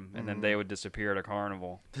for him, and then they would disappear at a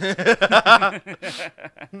carnival.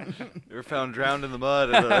 They were found drowned in the mud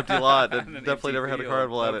in an empty lot that In an definitely empty never had a field.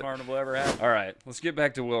 carnival at No it. carnival ever happened. All right, let's get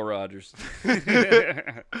back to Will Rogers.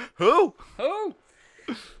 Who? Oh.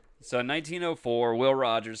 So in 1904, Will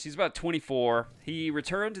Rogers, he's about 24. He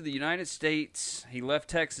returned to the United States. He left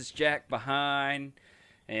Texas Jack behind.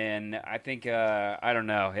 And I think, I don't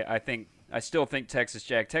know. I still think Texas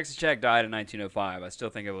Jack died in 1905. I still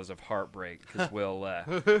think it was of heartbreak because Will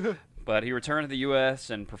left. But he returned to the U.S.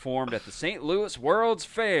 and performed at the St. Louis World's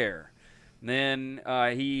Fair. And then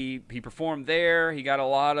he performed there. He got a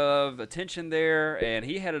lot of attention there, and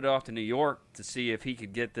he headed off to New York to see if he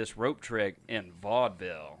could get this rope trick in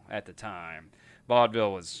vaudeville at the time.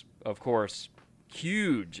 Vaudeville was, of course,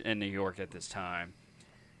 huge in New York at this time.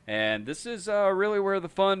 And this is really where the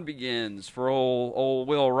fun begins for old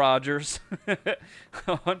Will Rogers.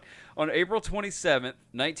 On April 27th,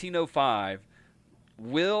 1905,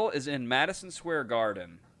 Will is in Madison Square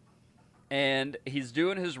Garden, and he's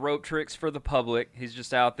doing his rope tricks for the public. He's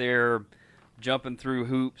just out there jumping through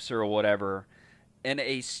hoops or whatever. and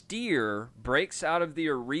a steer breaks out of the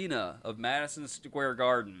arena of Madison Square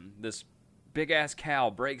Garden. This big-ass cow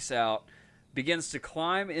breaks out, begins to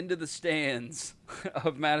climb into the stands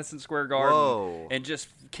of Madison Square Garden. Whoa. And just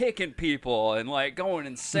kicking people and, like, going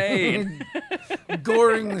insane.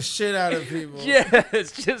 Goring the shit out of people. Yeah,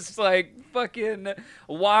 it's just like fucking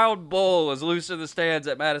wild bull is loose in the stands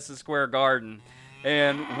at Madison Square Garden.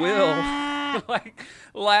 And Will, like,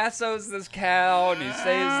 lassos this cow, and he saves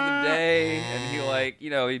the day, and he, like,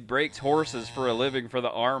 you know, he breaks horses for a living for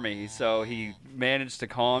the army, so he managed to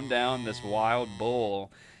calm down this wild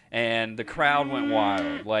bull, and the crowd went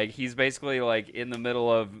wild. Like, he's basically, like, in the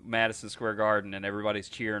middle of Madison Square Garden, and everybody's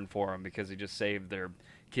cheering for him because he just saved their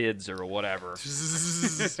kids or whatever.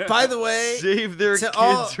 By the way, Save their to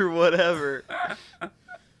kids or whatever.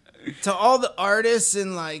 to all the artists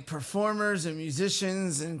and like performers and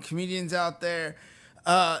musicians and comedians out there,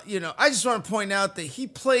 you know, I just want to point out that he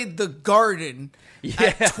played the Garden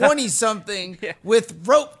at 20-something with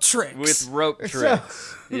rope tricks. With rope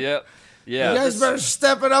tricks. Yep. Yeah. You guys better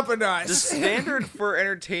step it up a notch. The standard for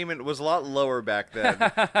entertainment was a lot lower back then.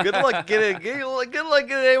 Good luck getting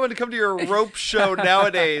anyone to come to your rope show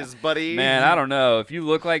nowadays, buddy. Man, I don't know. If you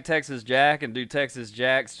look like Texas Jack and do Texas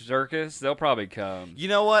Jack's circus, they'll probably come. You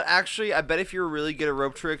know what? Actually, I bet if you're really good at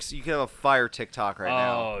rope tricks, you could have a fire TikTok right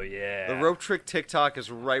now. Oh, yeah. The rope trick TikTok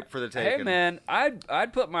is ripe for the taking. Hey, man,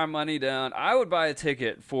 I'd put my money down. I would buy a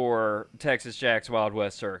ticket for Texas Jack's Wild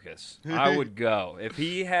West Circus. I would go. If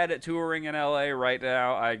he had it touring in L.A. right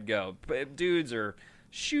now, I'd go. But dudes are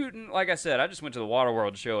shooting. Like I said, I just went to the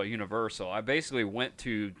Waterworld show at Universal. I basically went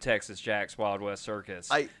to Texas Jack's Wild West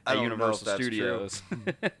Circus I at don't know Universal if that's Studios.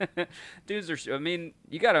 Dudes are, I mean,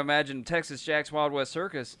 you got to imagine Texas Jack's Wild West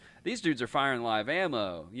Circus. These dudes are firing live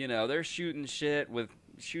ammo. You know, they're shooting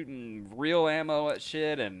real ammo at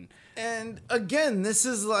shit. And again, this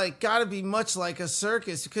is like got to be much like a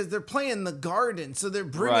circus because they're playing the Garden, so they're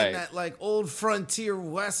bringing Right. that like old frontier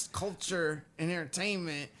West culture and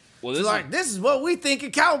entertainment. Well, So this is what we think a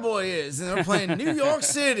cowboy is, and they're playing New York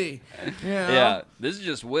City. You know? Yeah, this is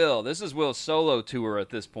just Will. This is Will's solo tour at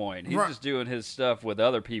this point. He's Right. just doing his stuff with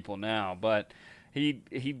other people now. But he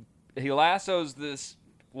lassos this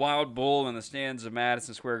wild bull in the stands of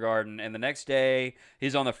Madison Square Garden, and the next day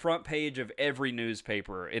he's on the front page of every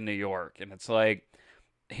newspaper in New York, and it's like,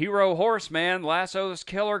 hero horseman lassos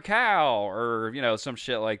killer cow, or, you know, some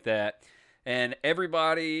shit like that. And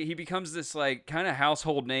everybody, he becomes this like kind of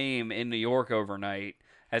household name in New York overnight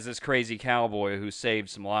as this crazy cowboy who saved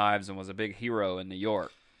some lives and was a big hero in New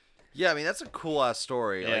York. Yeah, I mean, that's a cool ass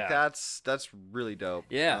story. Yeah. Like that's really dope.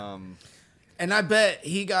 Yeah. And I bet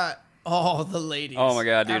he got all the ladies. Oh my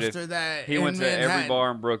god, dude! After that, he in went to every Manhattan. bar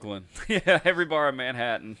in Brooklyn. Yeah, every bar in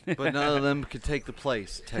Manhattan. But none of them could take the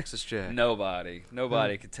place. Texas Jack. Nobody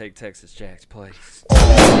could take Texas Jack's place.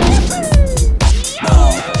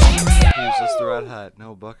 Who's just the red hat?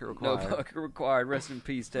 No bucket No required. bucket required. Rest in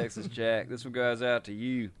peace, Texas Jack. This one goes out to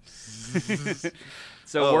you.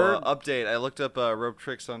 So we're update. I looked up rope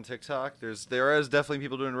tricks on TikTok. There is definitely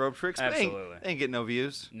people doing rope tricks. But Absolutely. they ain't getting no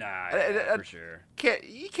views. for sure.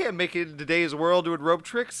 You can't make it in today's world doing rope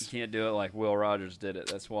tricks. You can't do it like Will Rogers did it.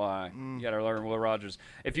 That's why you got to learn Will Rogers.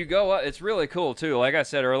 If you go up, it's really cool too. Like I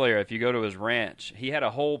said earlier, if you go to his ranch, he had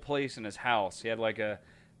a whole place in his house. He had like a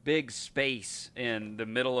big space in the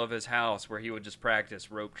middle of his house where he would just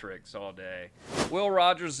practice rope tricks all day. Will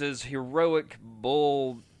Rogers' heroic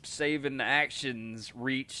bull saving actions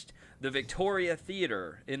reached the Victoria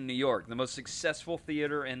Theater in New York, the most successful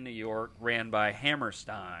theater in New York, ran by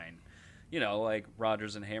Hammerstein. You know, like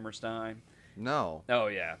Rogers and Hammerstein. No. Oh,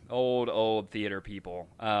 yeah. Old theater people.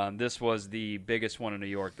 This was the biggest one in New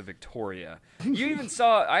York, the Victoria. You even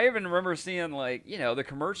saw, I even remember seeing, like, you know, the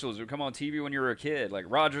commercials would come on TV when you were a kid, like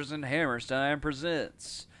Rogers and Hammerstein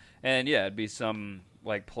presents. And, yeah, it'd be some,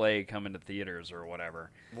 like, play coming to theaters or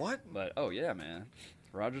whatever. What? But, oh, yeah, man.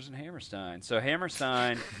 Rogers and Hammerstein. So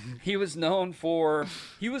Hammerstein, he was known for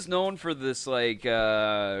this like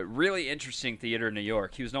really interesting theater in New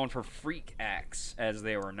York. He was known for freak acts, as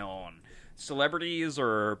they were known. Celebrities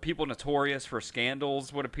or people notorious for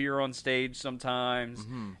scandals would appear on stage sometimes,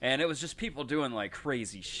 and it was just people doing like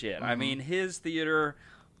crazy shit. I mean, his theater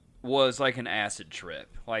was like an acid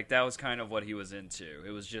trip. Like that was kind of what he was into.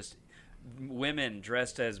 It was just women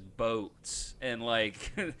dressed as boats and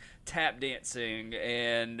like tap dancing,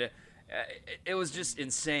 and it was just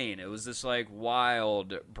insane. It was this like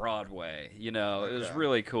wild Broadway, you know. It was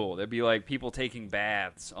really cool. There'd be like people taking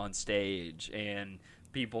baths on stage and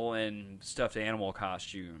people in stuffed animal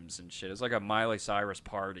costumes and shit. It was like a Miley Cyrus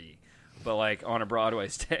party, but like on a Broadway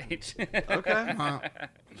stage. Okay.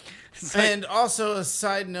 And also a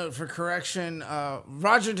side note for correction,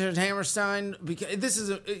 Roger and Hammerstein, because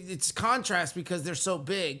it's contrast because they're so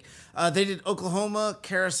big. They did Oklahoma,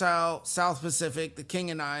 Carousel, South Pacific, The King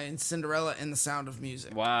and I, and Cinderella and The Sound of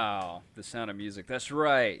Music. Wow, The Sound of Music. That's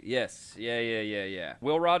right. Yes. Yeah.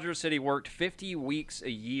 Will Rogers said he worked 50 weeks a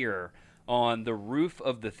year on the roof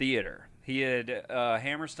of the theater. He had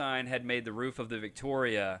Hammerstein had made the roof of the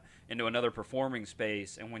Victoria into another performing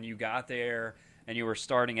space, and when you got there and you were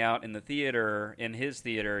starting out in the theater, in his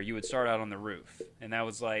theater, you would start out on the roof. And that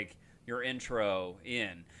was like your intro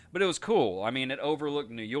in. But it was cool. I mean, it overlooked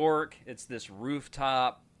New York. It's this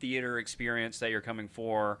rooftop theater experience that you're coming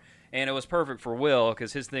for. And it was perfect for Will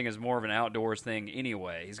because his thing is more of an outdoors thing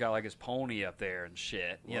anyway. He's got like his pony up there and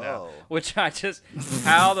shit, you know. Which I just,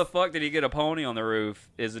 how the fuck did he get a pony on the roof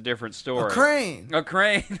is a different story. A crane. A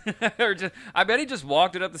crane. I bet he just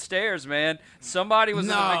walked it up the stairs, man. Somebody was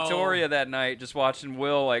in the Victoria that night just watching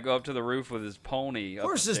Will like go up to the roof with his pony.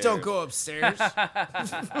 Horses don't go upstairs.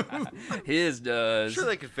 His does. I'm sure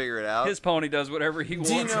they could figure it out. His pony does whatever he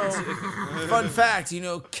wants. Do you know, fun fact,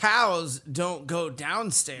 cows don't go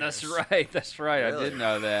downstairs. That's right. Really? I did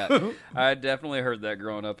know that. I definitely heard that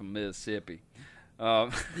growing up in Mississippi.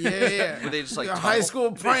 Yeah. Were they just like a high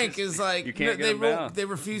school prank is like you can't get them down. They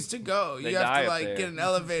refuse to go. They you have to up get there. an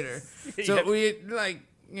elevator. So we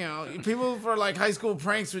people for like high school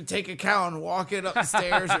pranks would take a cow and walk it up the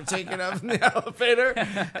stairs or take it up in the elevator,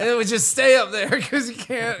 and it would just stay up there because you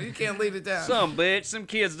can't lead it down. Some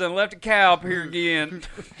kids done left a cow up here again.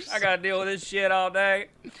 I gotta deal with this shit all day.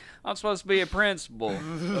 I'm supposed to be a principal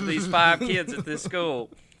of these 5 kids at this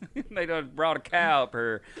school. They done brought a cow up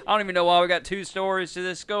here. I don't even know why we got 2 stories to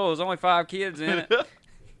this school. There's only 5 kids in it.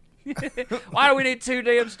 Why do we need 2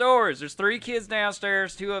 damn stories? There's 3 kids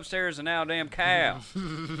downstairs, 2 upstairs, and now a damn cow.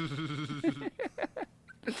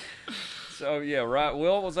 So, yeah, right.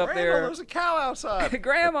 Will was up Grandma, there. there's a cow outside.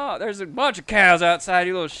 Grandma, there's a bunch of cows outside,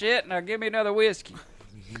 you little shit. Now give me another whiskey.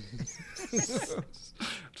 It's a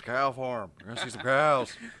cow farm. We're going to see some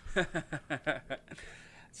cows.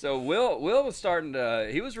 So Will was starting to,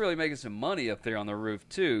 he was really making some money up there on the roof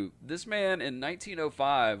too. This man in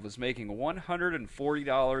 1905 was making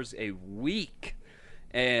 $140 a week.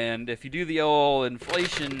 And if you do the old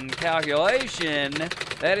inflation calculation,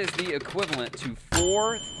 that is the equivalent to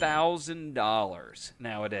 $4,000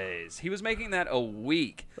 nowadays. He was making that a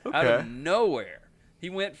week out of nowhere. He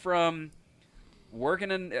went from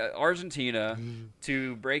working in Argentina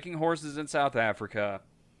to breaking horses in South Africa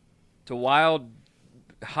to wild,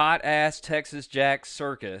 hot-ass Texas Jack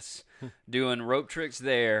circus, doing rope tricks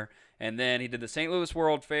there. And then he did the St. Louis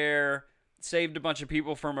World Fair, saved a bunch of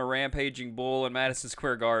people from a rampaging bull in Madison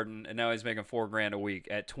Square Garden, and now he's making $4,000 a week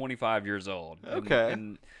at 25 years old. Okay.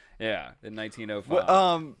 In 1905.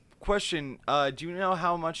 Well, question, do you know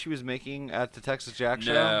how much he was making at the Texas Jack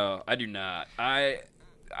show? No, I do not.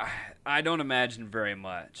 I don't imagine very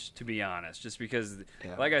much, to be honest, just because,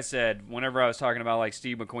 like I said, whenever I was talking about like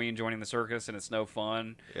Steve McQueen joining the circus and it's no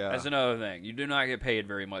fun, that's another thing. You do not get paid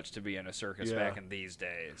very much to be in a circus back in these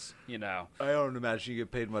days, you know. I don't imagine you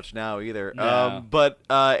get paid much now either. No. But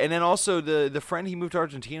and then also the friend he moved to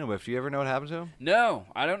Argentina with, do you ever know what happened to him? No,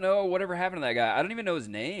 I don't know whatever happened to that guy. I don't even know his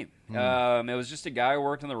name. It was just a guy who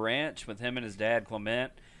worked on the ranch with him and his dad,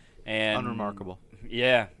 Clement. And Unremarkable.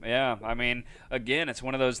 Yeah. I mean, again, it's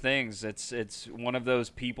one of those things. It's one of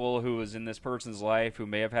those people who was in this person's life who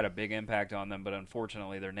may have had a big impact on them, but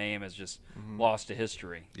unfortunately their name is just lost to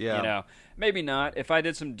history. Yeah. You know, maybe not. If I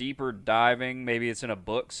did some deeper diving, maybe it's in a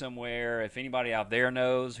book somewhere. If anybody out there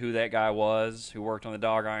knows who that guy was who worked on the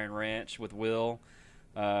Dog Iron Ranch with Will,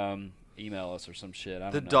 email us or some shit.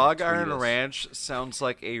 I don't know. The Dog Tweet Iron us. Ranch sounds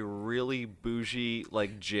like a really bougie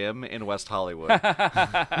like gym in West Hollywood.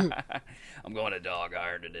 I'm going to Dog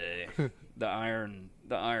Iron today. The Iron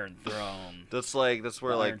Throne. That's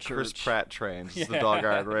where Iron Chris Church. Pratt trains. The Dog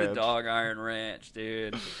Iron Ranch. The Dog Iron Ranch,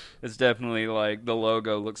 dude. It's definitely like the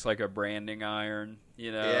logo looks like a branding iron,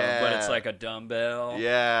 you know, but it's like a dumbbell.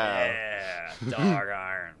 Yeah. Dog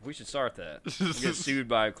Iron. We should start that. We'll get sued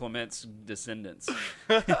by Clement's descendants.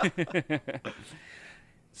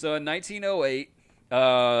 So in 1908,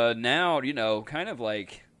 now, you know, kind of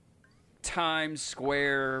like Times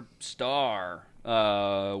Square star,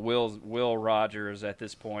 Will Rogers at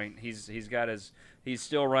this point. He's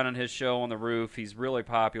still running his show on the roof. He's really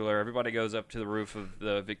popular. Everybody goes up to the roof of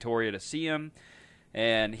the Victoria to see him.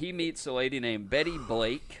 And he meets a lady named Betty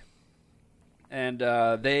Blake. And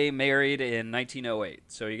they married in 1908.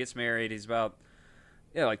 So he gets married. He's about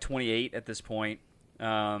like 28 at this point.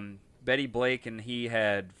 Betty Blake and he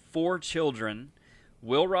had 4 children: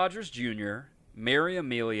 Will Rogers Jr., Mary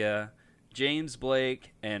Amelia, James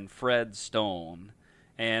Blake, and Fred Stone.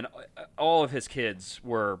 And all of his kids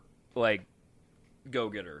were, like,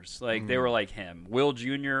 go-getters. Like, they were like him. Will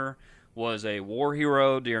Jr. was a war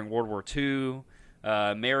hero during World War II.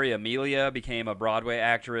 Mary Amelia became a Broadway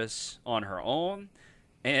actress on her own.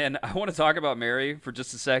 And I want to talk about Mary for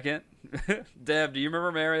just a second. Deb, do you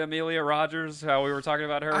remember Mary Amelia Rogers, how we were talking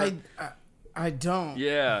about her? I don't.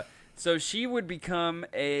 Yeah. So she would become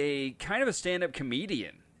a kind of a stand-up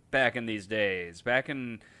comedian back in these days. Back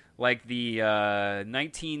in, like, the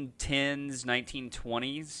 1910s,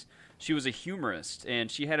 1920s. She was a humorist,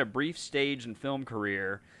 and she had a brief stage and film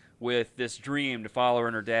career with this dream to follow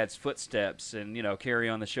in her dad's footsteps and, you know, carry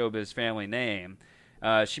on the showbiz family name.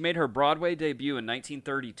 She made her Broadway debut in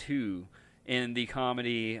 1932 in the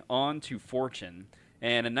comedy On to Fortune.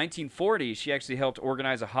 And in 1940, she actually helped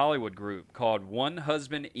organize a Hollywood group called One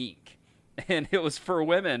Husband, Inc. And it was for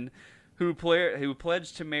women who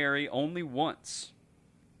pledged to marry only once.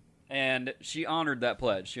 And she honored that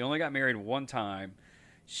pledge. She only got married one time.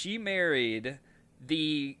 She married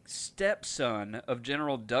the stepson of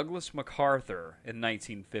General Douglas MacArthur in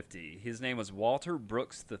 1950. His name was Walter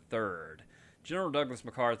Brooks III. General Douglas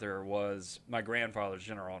MacArthur was my grandfather's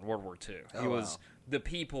general in World War II. He was the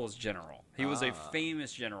people's general. He was a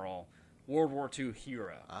famous general, World War II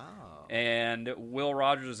hero. Oh. And Will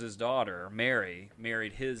Rogers' daughter, Mary,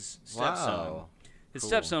 married his stepson. Wow. His Cool.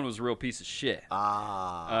 stepson was a real piece of shit.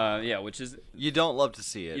 Yeah, which is... You don't love to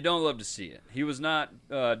see it. You don't love to see it. He was not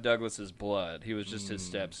Douglas's blood. He was just his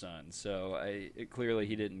stepson. So clearly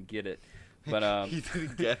he didn't get it. But He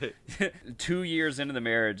didn't get it. 2 years into the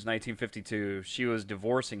marriage, 1952, she was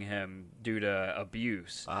divorcing him due to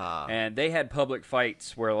abuse. And they had public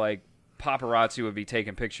fights where, like, paparazzi would be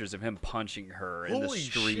taking pictures of him punching her in the Holy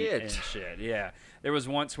street shit. and shit. Yeah. There was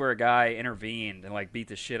once where a guy intervened and, like, beat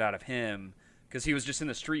the shit out of him because he was just in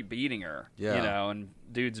the street beating her. Yeah. You know, and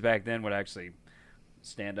dudes back then would actually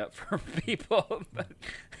stand up for people. But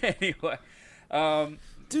anyway.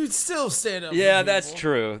 Dude, still stand up. Yeah, for that's people.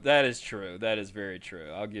 true. That is true. That is very true.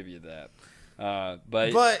 I'll give you that.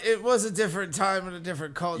 But it was a different time and a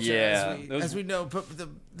different culture, Yeah, as we know. But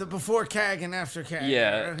the before CAG and after CAG.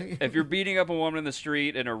 yeah, right? if you're beating up a woman in the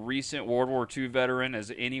street and a recent World War II veteran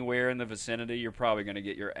is anywhere in the vicinity, you're probably going to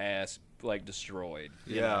get your ass, like, destroyed.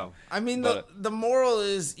 you know? I mean, But- the moral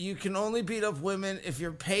is you can only beat up women if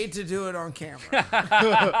you're paid to do it on camera.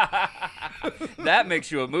 That makes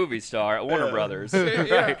you a movie star at Warner Brothers.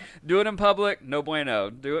 Right? Do it in public, no bueno.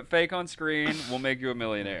 Do it fake on screen, we'll make you a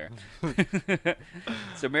millionaire.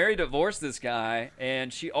 So Mary divorced this guy,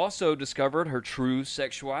 and she also discovered her true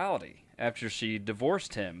sexuality. After she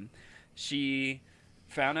divorced him, she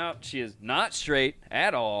found out she is not straight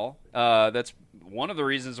at all. That's one of the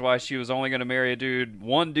reasons why she was only going to marry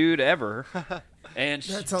one dude ever. And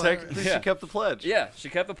she, That's hilarious. She kept the pledge. yeah, she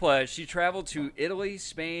kept the pledge. She traveled to Italy,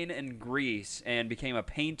 Spain, and Greece and became a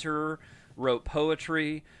painter, wrote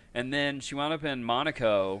poetry, and then she wound up in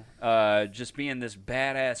Monaco just being this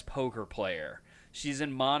badass poker player. She's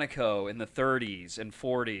in Monaco in the 30s and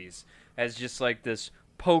 40s as just like this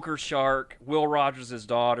poker shark. Will Rogers'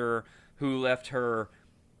 daughter, who left her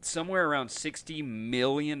somewhere around $60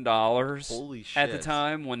 million Holy at the shit.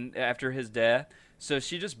 time after his death. So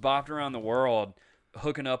she just bopped around the world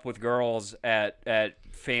hooking up with girls at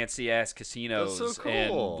fancy ass casinos. That's so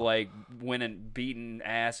cool. And like winning, beating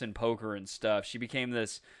ass in poker and stuff. She became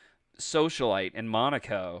this socialite in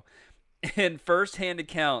Monaco. And first-hand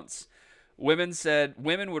accounts,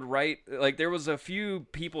 women would write, like, there was a few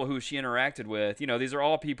people who she interacted with. You know, these are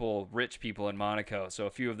all rich people in Monaco, so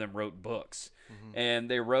a few of them wrote books. And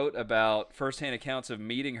they wrote about first-hand accounts of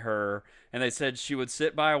meeting her, and they said she would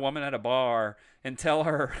sit by a woman at a bar and tell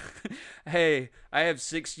her, hey, I have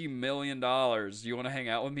 $60 million. Do you want to hang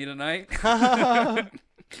out with me tonight?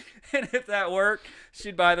 And if that worked,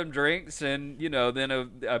 she'd buy them drinks, and, you know, then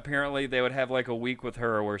apparently they would have, like, a week with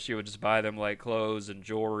her where she would just buy them, like, clothes and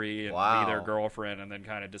jewelry and Wow. be their girlfriend and then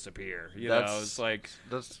kind of disappear. You That's- know, it's like...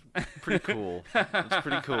 That's pretty cool. That's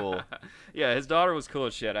pretty cool. Yeah, his daughter was cool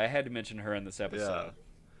as shit. I had to mention her in this Yeah. episode.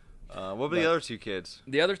 What about the other two kids?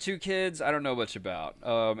 The other two kids, I don't know much about.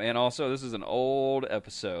 And also, this is an old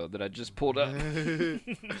episode that I just pulled up.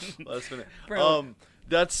 Last minute. Bro.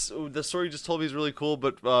 That's the story you just told me is really cool.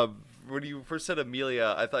 But when you first said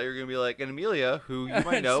Amelia, I thought you were gonna be like an Amelia, who you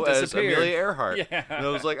might know as Disappeared. Amelia Earhart. Yeah. And I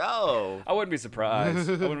was like, oh. I wouldn't be surprised.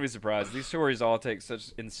 These stories all take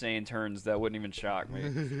such insane turns that wouldn't even shock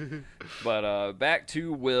me. But back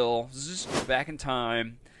to Will, just back in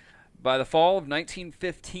time. By the fall of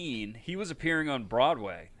 1915, he was appearing on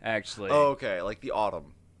Broadway, actually. Oh, okay. Like the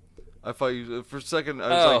autumn. I thought you for a second. I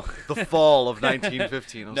was like the fall of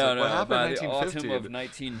 1915. I was No, like, what happened by in the 1915? autumn of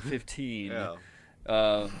 1915.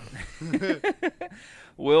 Yeah.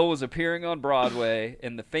 Will was appearing on Broadway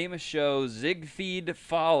in the famous show Ziegfeld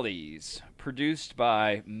Follies, produced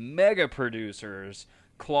by mega producers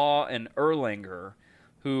Claw and Erlanger,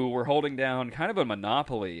 who were holding down kind of a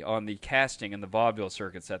monopoly on the casting in the vaudeville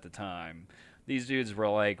circuits at the time. These dudes were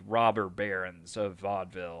like robber barons of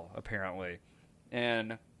vaudeville, apparently.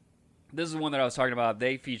 And this is one that I was talking about.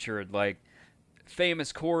 They featured like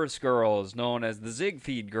famous chorus girls known as the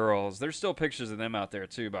Ziegfeld Girls. There's still pictures of them out there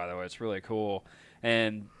too, by the way. It's really cool.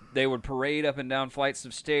 And they would parade up and down flights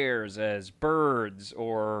of stairs as birds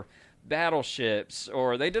or battleships,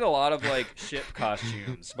 or they did a lot of like ship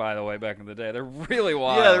costumes, by the way, back in the day. They're really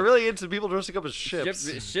wild. Yeah, they're really into people dressing up as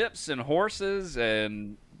ships. Ships and horses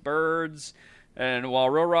and birds. And while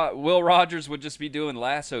Will Rogers would just be doing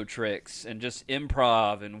lasso tricks and just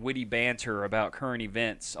improv and witty banter about current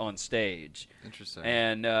events on stage. Interesting.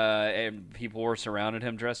 And people were surrounded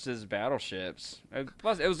him dressed as battleships.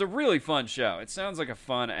 Plus, it was a really fun show. It sounds like a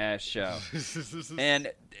fun-ass show.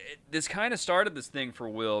 And this kind of started this thing for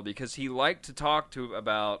Will because he liked to talk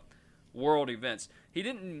about world events.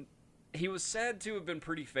 He was said to have been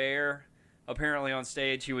pretty fair. Apparently on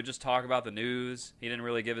stage, he would just talk about the news. He didn't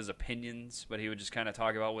really give his opinions, but he would just kind of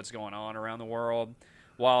talk about what's going on around the world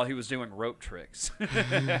while he was doing rope tricks.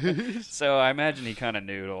 So I imagine he kind of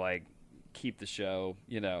knew to like keep the show,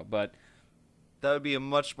 but that would be a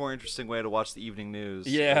much more interesting way to watch the evening news.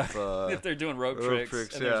 yeah, If, if they're doing rope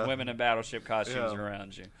tricks and there's women in battleship costumes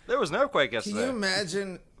around you. There was no quake yesterday. Can you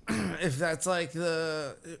imagine if that's like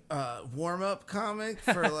the warm-up comic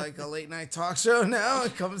for like a late-night talk show now?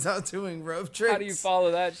 It comes out doing rope tricks. How do you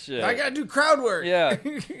follow that shit? I gotta do crowd work. Yeah,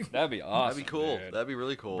 that'd be awesome. That'd be cool. Dude. That'd be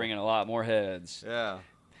really cool. Bringing a lot more heads. Yeah.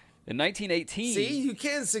 In 1918. See, you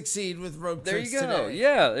can succeed with rope There tricks you go. today.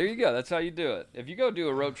 Yeah, there you go. That's how you do it. If you go do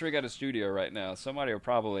a rope trick at a studio right now, somebody will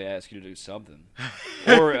probably ask you to do something.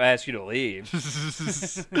 Or ask you to leave.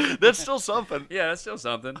 That's still something. Yeah, that's still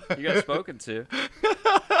something. You got spoken to.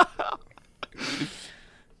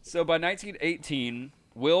 So by 1918,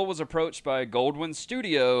 Will was approached by Goldwyn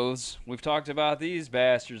Studios. We've talked about these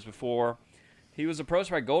bastards before. He was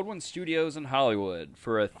approached by Goldwyn Studios in Hollywood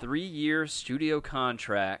for a 3-year studio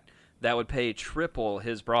contract that would pay triple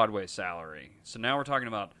his Broadway salary. So now we're talking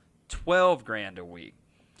about $12,000 a week.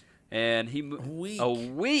 And a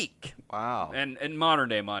week. Wow. And in modern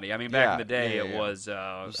day money. I mean, back in the day, it was... It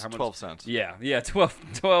was how much? 12 cents. Yeah,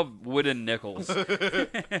 12 wooden nickels.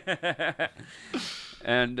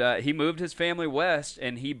 And he moved his family west,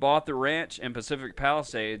 and he bought the ranch in Pacific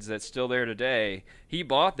Palisades that's still there today. He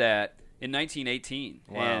bought that in 1918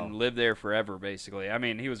 and lived there forever, basically. I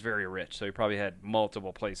mean, he was very rich, so he probably had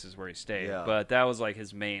multiple places where he stayed. Yeah. But that was like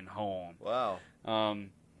his main home. Wow.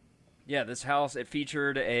 Yeah, this house, it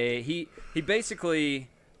featured he basically,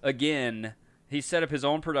 again, he set up his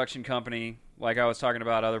own production company, like I was talking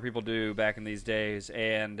about other people do back in these days,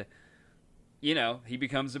 and, he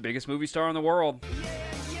becomes the biggest movie star in the world.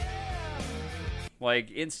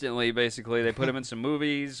 Like, instantly, basically, they put him in some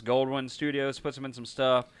movies, Goldwyn Studios puts him in some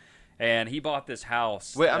stuff, and he bought this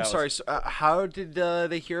house. Wait, I'm sorry. So, how did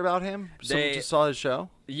they hear about him? Someone just saw his show?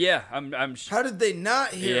 Yeah, How did they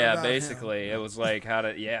not hear about basically. him? It was like,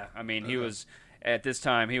 I mean, he was, at this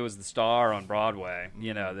time, he was the star on Broadway,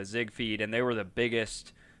 the Ziegfeld, and they were the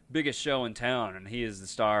biggest show in town, and he is the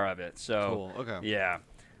star of it. So, cool. Okay. Yeah.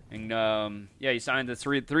 And, he signed a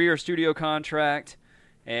three-year studio contract,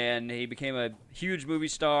 and he became a huge movie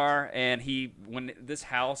star, and when this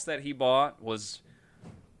house that he bought was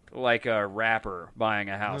like a rapper buying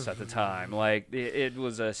a house at the time. Like, it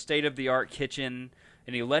was a state-of-the-art kitchen,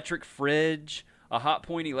 an electric fridge, a hot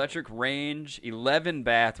point electric range, 11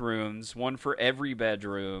 bathrooms, one for every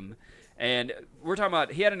bedroom. And we're talking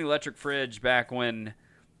about, he had an electric fridge back when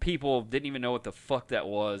people didn't even know what the fuck that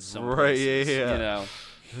was. Some Right, places, yeah.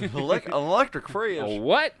 Electric fridge.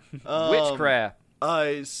 What? Witchcraft.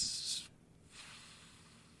 I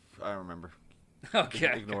remember.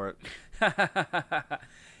 Okay. Ignore it.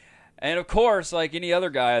 And of course, like any other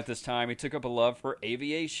guy at this time, he took up a love for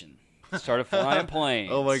aviation. Started flying planes.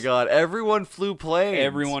 Oh my god, everyone flew planes.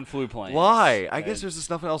 Everyone flew planes. Why? I guess there's just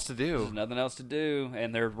nothing else to do. There's nothing else to do,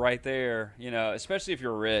 and they're right there. Especially if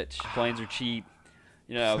you're rich. Planes are cheap.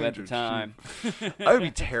 At the time. I would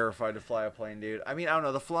be terrified to fly a plane, dude. I mean, I don't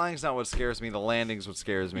know. The flying's not what scares me. The landing's what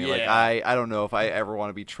scares me. Yeah. Like, I don't know if I ever want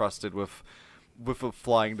to be trusted with a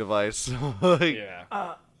flying device.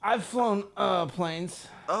 Yeah. I've flown planes.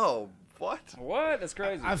 Oh, what? What? That's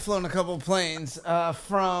crazy. I've flown a couple planes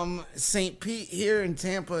from St. Pete here in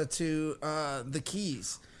Tampa to the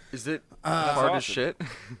Keys. Is it hard as awesome. shit?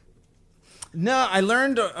 No, I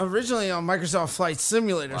learned originally on Microsoft Flight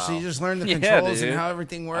Simulator, so you just learn the Yeah, controls dude. and how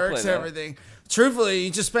everything I works play and that. everything. Truthfully,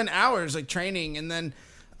 you just spend hours like training, and then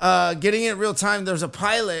getting it real time. There's a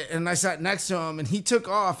pilot, and I sat next to him, and he took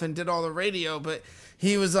off and did all the radio, but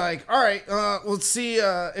he was like, all right, let's see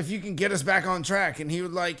if you can get us back on track. And he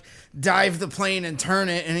would like dive the plane and turn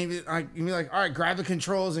it, and he'd be like, all right, grab the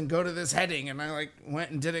controls and go to this heading. And I like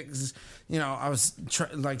went and did it because, I was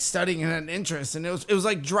like studying and had an interest, and it was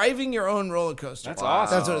like driving your own roller coaster. That's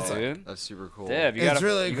awesome. That's what it's like. dude. That's super cool. Dev, you It's gotta,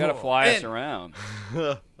 really you gotta cool. fly us And- around.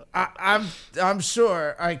 I'm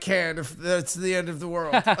sure I can if that's the end of the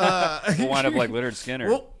world. We'll wind up like Leonard Skinner.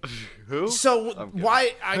 Well, Who? so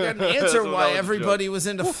why I got an answer what why I was everybody was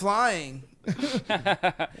into flying.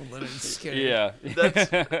 Leonard Skinner. yeah.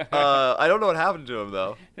 That's, I don't know what happened to him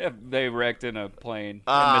though. Yeah, they wrecked in a plane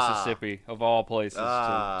Ah. in Mississippi, of all places,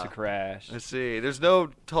 Ah. to crash. Let's see. There's no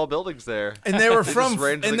tall buildings there. And they were They from just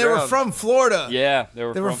ran to and the they were ground. from Florida. Yeah, they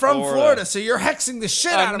were from Florida, so you're hexing the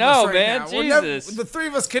shit I out of know, us right man, now. We're never- Jesus. the three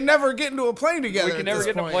of us can never get into a plane together. We can at never this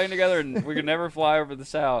get in a point. plane together, and we can never fly over the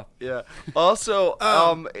South. Yeah. Also,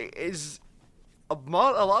 is a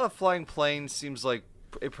lot of flying planes seems like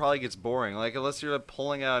it probably gets boring. Like unless you're like,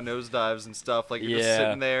 pulling out nosedives and stuff, like you're just Yeah.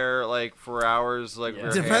 sitting there like for hours, like Yeah.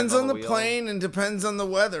 with your Depends hands on the wheel. plane and depends on the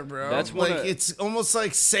weather, bro. That's one like of- it's almost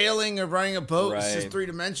like sailing or riding a boat. It's just Right.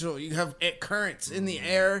 3-dimensional. You have currents in the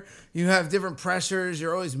air. You have different pressures.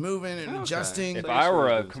 You're always moving and adjusting. If So I you're were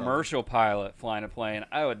sort of a doing something. commercial pilot flying a plane,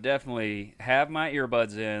 I would definitely have my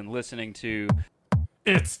earbuds in, listening to.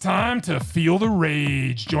 It's time to feel the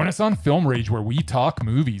rage. Join us on Film Rage, where we talk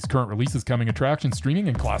movies, current releases, coming attractions, streaming,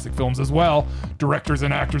 and classic films as well. Directors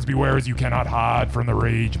and actors beware, as you cannot hide from the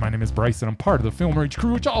rage. My name is Bryce, and I'm part of the Film Rage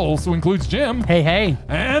crew, which also includes Jim Hey.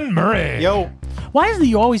 and Murray. Yo, Why is it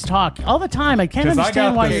you always talk all the time? I can't 'Cause I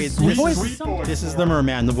understand got why the your sweet, voice sweet is so... voice. this is the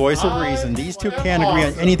Merman, the voice of reason. These two can't agree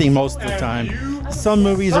on anything most of the time. Some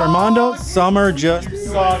movies are Mondo, some are just...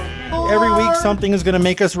 Every week, something is going to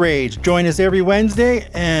make us rage. Join us every Wednesday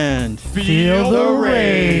and Feel the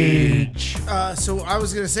rage. So I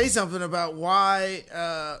was gonna say something about why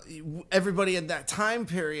everybody at that time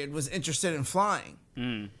period was interested in flying.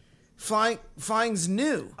 Flying's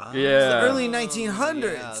new. It's the Yeah. early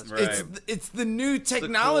 1900s. that's right. It's the new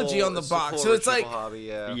technology on the It's box. cool So it's like, people hobby,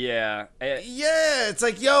 yeah. Yeah. yeah, it's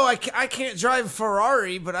like, yo, I can't drive a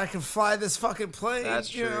Ferrari, but I can fly this fucking plane.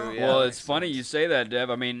 That's you true, know? yeah. Well, that it's makes funny sense. you say that, Dev.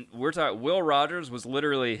 I mean, we're talking. Will Rogers was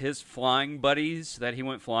literally his flying buddies that he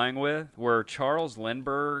went flying with were Charles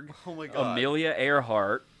Lindbergh, Oh my God. Amelia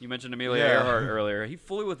Earhart. You mentioned Amelia Yeah. Earhart earlier. He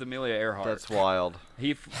flew with Amelia Earhart. That's wild.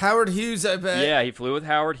 Howard Hughes, I bet. Yeah, he flew with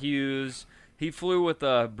Howard Hughes. He flew with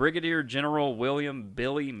Brigadier General William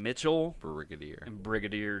Billy Mitchell.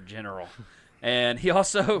 Brigadier General. And he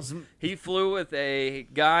also he flew with a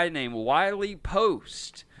guy named Wiley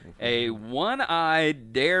Post, a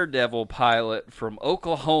one-eyed daredevil pilot from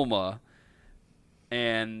Oklahoma,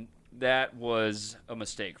 and that was a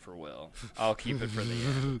mistake for Will. I'll keep it for the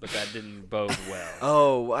end, but that didn't bode well.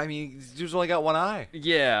 Oh, I mean, dude's only got one eye.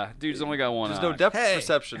 Yeah, dude's only got one There's eye. no depth Hey.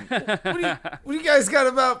 perception. What do you guys got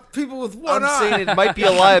about people with one I'm eye? saying it might be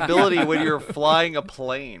a liability when you're flying a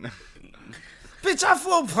plane. Bitch, I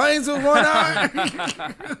flew planes with one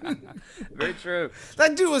eye. Very true.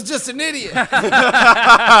 That dude was just an idiot.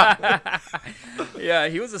 Yeah,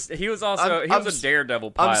 he was also I'm a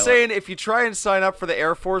daredevil pilot. I'm saying if you try and sign up for the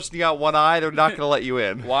Air Force and you got one eye, they're not going to let you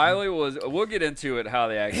in. Wiley was. We'll get into it how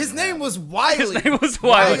they actually. His name was Wiley. His name was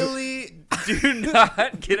Wiley. Wiley. Do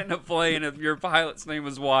not get in a plane if your pilot's name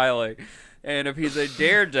is Wiley. And if he's a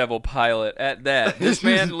daredevil pilot at that, this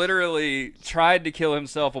man literally tried to kill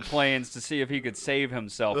himself with planes to see if he could save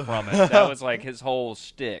himself from it. That was like his whole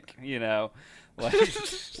shtick, you know. Like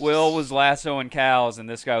Will was lassoing cows, and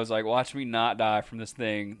this guy was like, "Watch me not die from this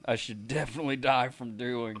thing. I should definitely die from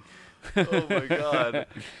doing." Oh, my God.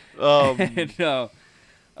 And,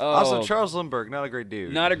 Also, Charles Lindbergh, not a great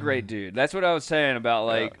dude. not a great dude. That's what I was saying about,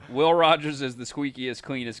 like, Will Rogers is the squeakiest,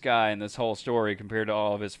 cleanest guy in this whole story compared to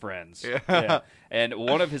all of his friends. Yeah. And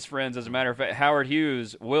one of his friends, as a matter of fact, Howard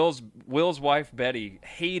Hughes, Will's wife, Betty,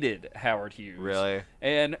 hated Howard Hughes. Really?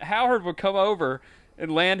 And Howard would come over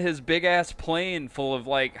and land his big-ass plane full of,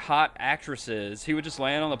 like, hot actresses. He would just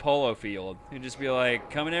land on the polo field. He'd just be like,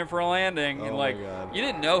 coming in for a landing. And, Oh, like, my God. you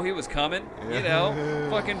didn't know he was coming, you know?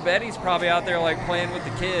 Fucking Betty's probably out there, like, playing with the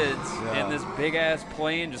kids. And this big-ass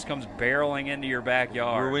plane just comes barreling into your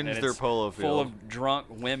backyard. Ruins and their it's polo full field. of drunk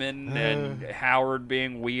women and Howard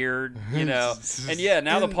being weird, you know? And, yeah,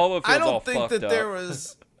 now the polo field's I all don't think fucked that up. there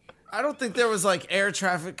was. I don't think there was like air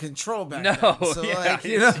traffic control back No, then. So yeah, like,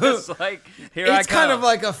 you it's know, just like, here I it's come. kind of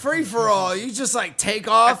like a free for all. You just like take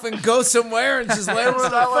off and go somewhere and just land where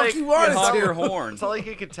the not fuck like you want honk to. your horn. It's not like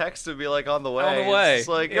you could text and be like on the way. On the way, It's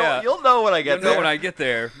like yeah. you'll know when I get You'll know there. when I get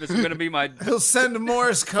there. This is going to be my... He'll send a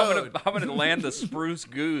Morse code. I'm gonna land the spruce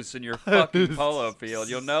goose in your fucking polo field.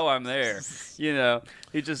 You'll know I'm there. You know,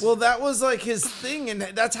 he just... Well, that was like his thing, and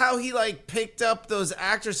that's how he like picked up those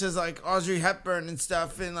actresses like Audrey Hepburn and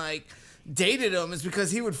stuff, and like dated them, is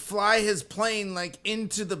because he would fly his plane like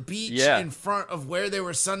into the beach in front of where they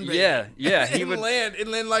were sunbathing. Yeah, he and would land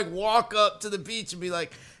and then like walk up to the beach and be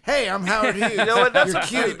like, "Hey, I'm Howard Hughes." You know what? That's You're a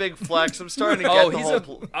pretty cute. big flex. I'm starting to get the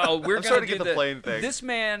whole. We're I'm gonna starting to do get the plane thing. This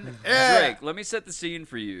man, Yeah. Drake. Let me set the scene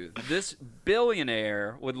for you. This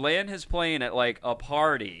billionaire would land his plane at like a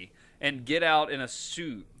party and get out in a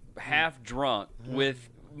suit, half drunk, with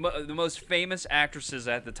the most famous actresses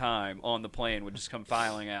at the time on the plane would just come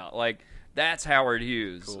filing out. Like, that's Howard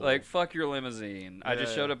Hughes. Cool. Like, fuck your limousine. I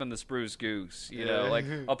just Yeah. showed up in the Spruce Goose. You know, like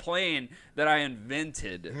a plane that I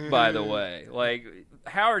invented, by the way. Like,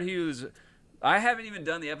 Howard Hughes, I haven't even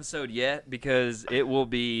done the episode yet because it will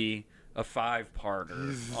be a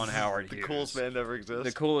 5-parter on Howard The Hughes. coolest man to ever exist.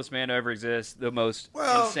 The coolest man to ever exist. The most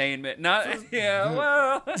Well, insane man. Not,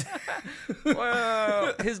 yeah,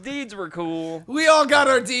 well, his deeds were cool. We all got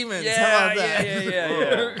our demons. How Yeah, about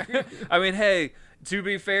that? yeah. I mean, hey, to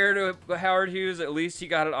be fair to Howard Hughes, at least he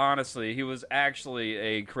got it honestly. He was actually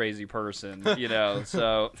a crazy person, you know,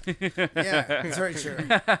 so. Yeah, that's very true.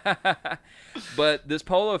 But this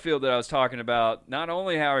polo field that I was talking about, not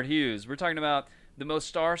only Howard Hughes, we're talking about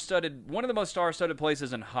one of the most star-studded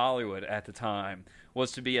places in Hollywood at the time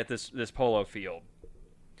was to be at this polo field.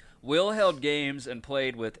 Will held games and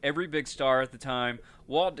played with every big star at the time: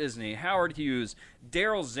 Walt Disney, Howard Hughes,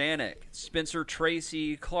 Daryl Zanuck, Spencer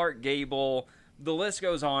Tracy, Clark Gable. The list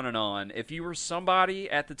goes on and on. If you were somebody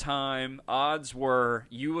at the time, odds were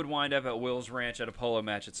you would wind up at Will's Ranch at a polo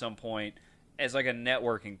match at some point as like a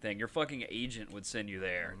networking thing. Your fucking agent would send you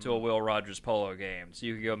there to a Will Rogers polo game so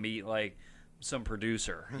you could go meet like some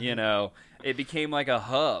producer, you know. It became like a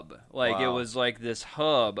hub. Like it Wow. was like this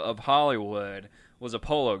hub of Hollywood was a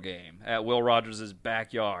polo game at Will Rogers'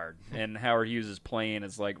 backyard, and Howard Hughes' plane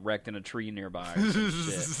is like wrecked in a tree nearby or some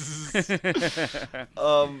shit.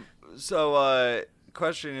 So,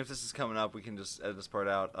 question: if this is coming up, we can just edit this part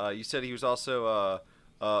out. You said he was also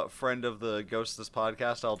a friend of the Ghost of this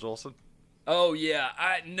podcast, Al Jolson. Oh yeah,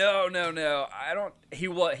 no. I don't. He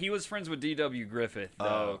was friends with D.W. Griffith though,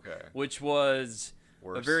 Oh, okay. which was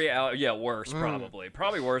Worse. a very worse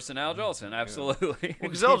probably worse than Al Jolson, absolutely.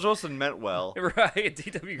 Because Al Jolson meant well. Right,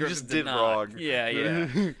 D.W. Griffith just did did not. wrong. Yeah.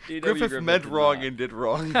 D.W. Griffith meant did wrong not. and did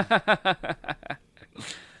wrong.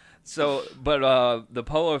 So, but the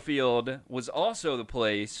polo field was also the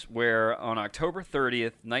place where on October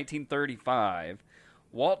 30th, 1935,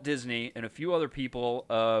 Walt Disney and a few other people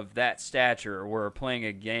of that stature were playing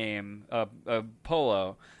a game of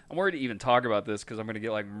polo. I'm worried to even talk about this because I'm going to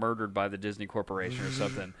get like murdered by the Disney Corporation or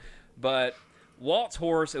something. But Walt's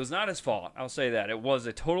horse, it was not his fault. I'll say that. It was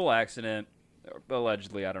a total accident.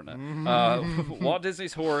 Allegedly, I don't know. Walt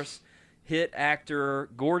Disney's horse hit actor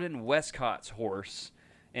Gordon Westcott's horse,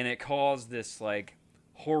 and it caused this like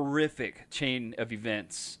horrific chain of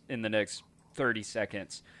events in the next 30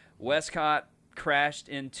 seconds. Westcott crashed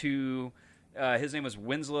into his name was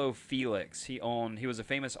Winslow Felix. He was a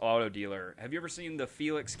famous auto dealer. Have you ever seen the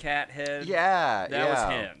Felix cat head? Yeah, That was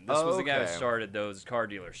yeah. him. This was the guy who okay. started those car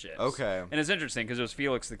dealerships. Okay. And it's interesting because it was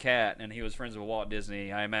Felix the cat, and he was friends with Walt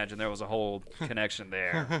Disney. I imagine there was a whole connection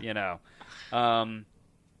there, you know.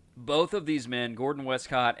 Both of these men, Gordon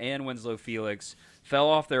Westcott and Winslow Felix, fell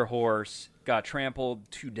off their horse, got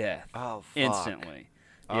trampled to death Oh, fuck. instantly.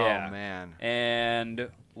 Oh, Yeah. man. And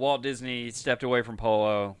Walt Disney stepped away from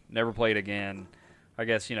polo, never played again. I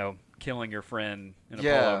guess, you know, killing your friend in a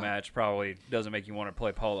Yeah. polo match probably doesn't make you want to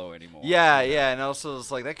play polo anymore. Yeah, and also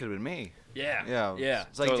it's like that could have been me. Yeah. Yeah, Yeah.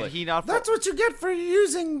 It's like totally. did he not? That's what you get for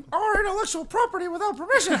using our intellectual property without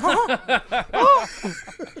permission. Huh?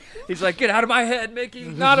 He's like, get out of my head, Mickey.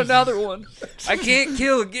 Not another one. I can't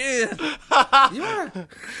kill again. You wanna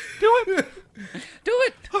Do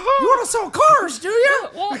it. you wanna sell cars, do you?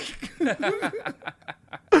 What?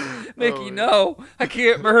 Mickey, no. I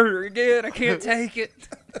can't murder again. I can't take it.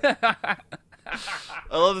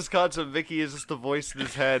 I love this concept. Mickey is just the voice in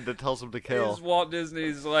his head that tells him to kill. It's Walt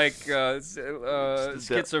Disney's like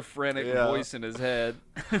schizophrenic Yeah. voice in his head.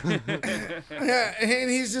 Yeah, and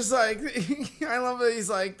he's just like, I love that he's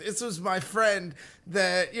like, this was my friend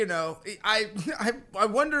that, you know, I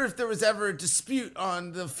wonder if there was ever a dispute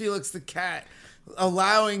on the Felix the Cat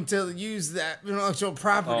allowing to use that intellectual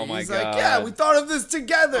property. Oh my he's God. like, yeah, we thought of this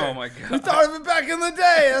together. Oh my God. We thought of it back in the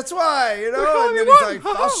day. That's why, And then he's like,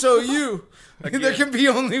 I'll show you. There can be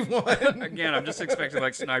only one. Again, I'm just expecting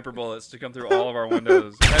like sniper bullets to come through all of our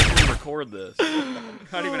windows as we record this.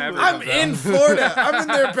 Not even after it I'm comes in out. Florida. I'm in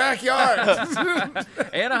their backyard.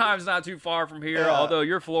 Anaheim's not too far from here, although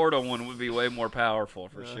your Florida one would be way more powerful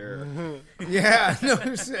for sure. Yeah,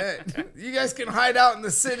 no shit. You guys can hide out in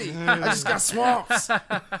the city. I just got swamps.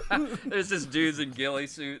 There's just dudes in ghillie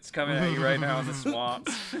suits coming at you right now in the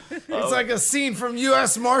swamps. It's like a scene from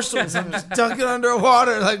U.S. Marshals. I'm just ducking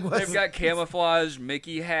underwater. Like, what's They've got camouflage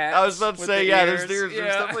Mickey hats. I was about to with say, the yeah, ears. there's ears. There's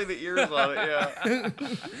Yeah. definitely the ears on it,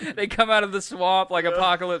 yeah. They come out of the swamp like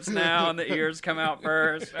Apocalypse Now, and the ears come out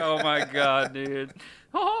first. Oh my god, dude.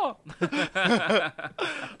 Oh.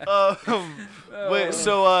 Wait,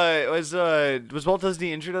 so was Walt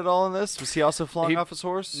Disney injured at all in this? Was he also flying off his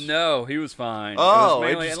horse? No, he was fine. Oh, it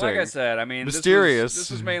was mainly, and like I interesting. said, I mean, Mysterious.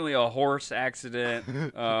 This was mainly a horse accident.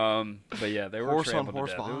 But yeah, they were Horse on trampled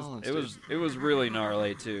horse to death. violence, It was really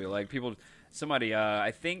gnarly too. Like somebody,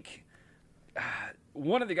 I think.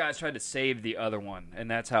 One of the guys tried to save the other one, and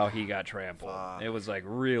that's how he got trampled. It was like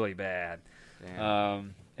really bad.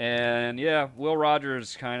 And yeah, Will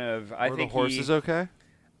Rogers kind of. I Were think the horses okay?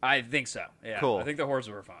 I think so. Yeah, Cool. I think the horses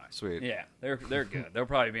were fine. Sweet. Yeah, they're good. They'll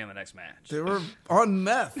probably be in the next match. They were on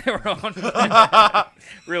meth. They were on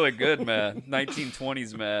really good meth,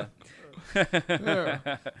 1920s meth.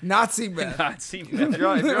 Nazi meth. Nazi meth. If you're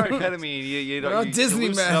on ketamine, you They're on Disney,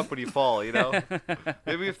 loosen man. up when you fall.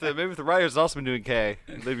 Maybe if the writers also been doing K,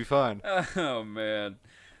 they'd be fine. Oh man,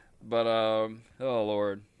 but oh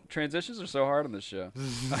lord, transitions are so hard on this show.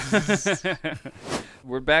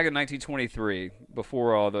 We're back in 1923,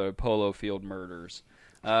 before all the polo field murders.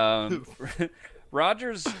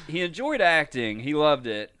 Rogers, he enjoyed acting, he loved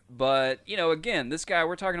it, but again, this guy,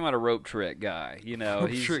 we're talking about a rope trick guy. He's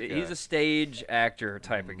a stage actor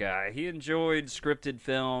type of guy. He enjoyed scripted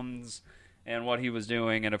films and what he was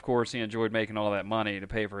doing, and of course, he enjoyed making all that money to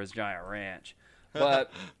pay for his giant ranch.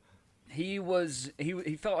 But he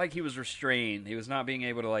felt like he was restrained. He was not being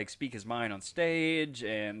able to like speak his mind on stage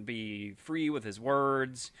and be free with his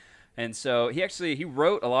words. And so he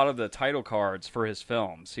wrote a lot of the title cards for his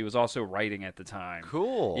films. He was also writing at the time.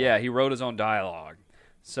 Cool. Yeah, he wrote his own dialogue.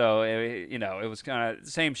 So it was kind of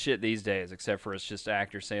the same shit these days, except for it's just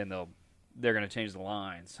actors saying they're going to change the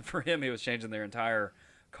lines. For him, he was changing their entire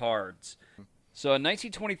cards. So in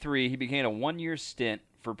 1923, he began a one-year stint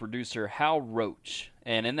for producer Hal Roach,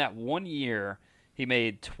 and in that 1 year, he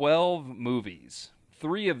made 12 movies.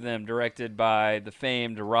 3 of them directed by the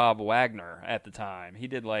famed Rob Wagner at the time. He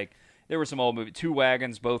did there were some old movies, 2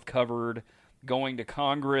 Wagons, both covered, Going to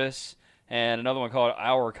Congress, and another one called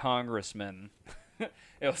Our Congressman.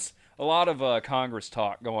 It was a lot of Congress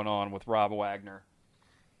talk going on with Rob Wagner.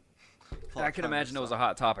 I can imagine it was a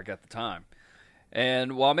hot topic at the time.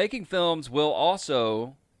 And while making films, Will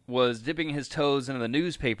also was dipping his toes into the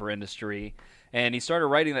newspaper industry, and he started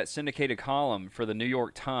writing that syndicated column for the New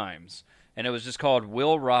York Times, and it was just called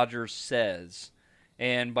Will Rogers Says.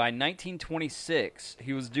 And by 1926,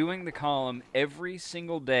 he was doing the column every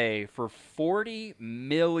single day for 40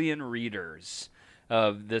 million readers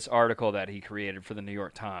of this article that he created for the New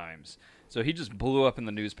York Times. So he just blew up in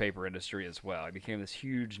the newspaper industry as well. He became this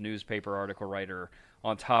huge newspaper article writer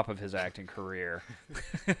on top of his acting career.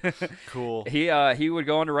 Cool. He would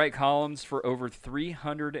go on to write columns for over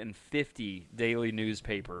 350 daily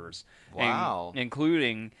newspapers. Wow.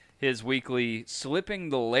 Including his weekly Slipping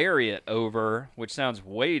the Lariat Over, which sounds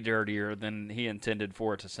way dirtier than he intended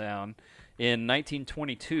for it to sound, in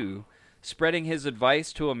 1922, spreading his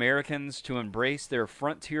advice to Americans to embrace their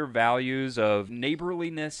frontier values of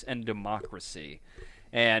neighborliness and democracy.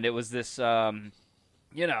 And it was this,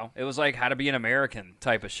 it was like How to Be an American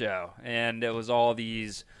type of show. And it was all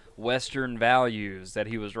these Western values that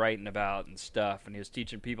he was writing about and stuff. And he was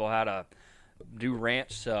teaching people how to do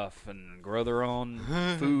ranch stuff and grow their own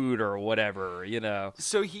food or whatever,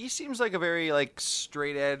 So he seems like a very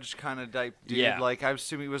straight edge kind of type dude. Yeah. I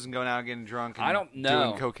assume he wasn't going out getting drunk and I don't know.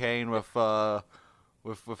 doing cocaine with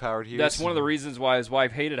Howard Hughes. That's one of the reasons why his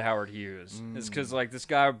wife hated Howard Hughes. Is because this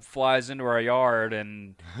guy flies into our yard,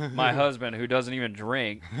 and my husband, who doesn't even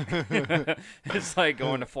drink, is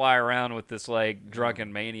going to fly around with this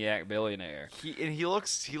drunken maniac billionaire. He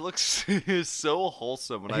looks so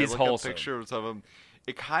wholesome. When He's I look wholesome. up pictures of him,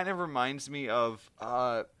 it kind of reminds me of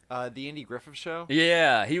The Andy Griffith Show?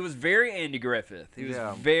 Yeah, he was very Andy Griffith. He was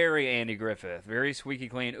Yeah. very Andy Griffith. Very squeaky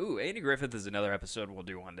clean. Ooh, Andy Griffith is another episode we'll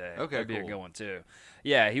do one day. Okay, That'd be a cool. good one too.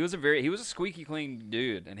 Yeah, he was a squeaky clean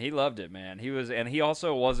dude, and he loved it, man. He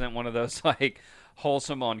also wasn't one of those like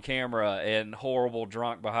wholesome on camera and horrible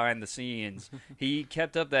drunk behind the scenes. He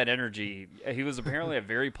kept up that energy. He was apparently a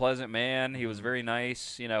very pleasant man. He was very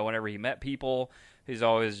nice, whenever he met people. He's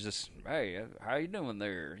always just, hey, how you doing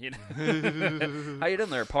there? How you doing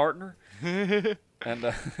there, partner?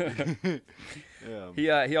 And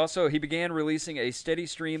he began releasing a steady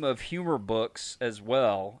stream of humor books as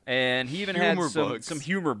well, and he even had some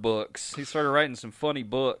humor books. He started writing some funny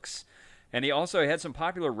books, and he also had some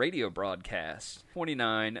popular radio broadcasts.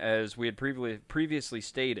 29, as we had previously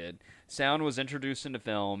stated, sound was introduced into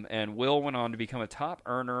film, and Will went on to become a top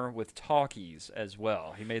earner with talkies as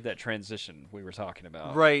well. He made that transition we were talking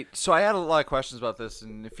about. Right. So I had a lot of questions about this,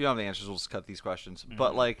 and if you don't have the answers, we'll just cut these questions. Mm-hmm.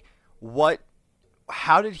 But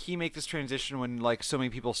how did he make this transition when like so many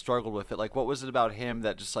people struggled with it? Like, what was it about him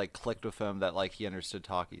that just like clicked with him that like he understood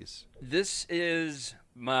talkies? This is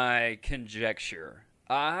my conjecture.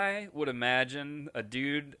 I would imagine a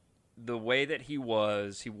dude, the way that he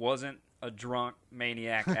wasn't a drunk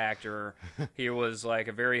maniac actor. He was like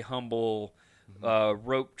a very humble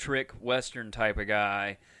rope trick Western type of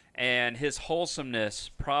guy. And his wholesomeness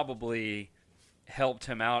probably helped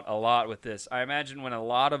him out a lot with this. I imagine when a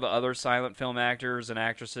lot of other silent film actors and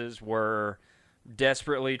actresses were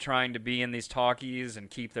desperately trying to be in these talkies and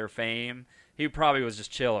keep their fame, he probably was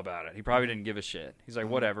just chill about it. He probably didn't give a shit. He's like,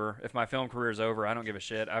 whatever. If my film career is over, I don't give a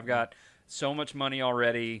shit. I've got so much money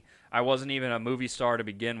already. I wasn't even a movie star to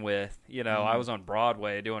begin with. I was on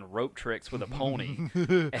Broadway doing rope tricks with a pony.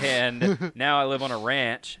 And now I live on a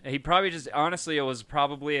ranch. He probably just, honestly, it was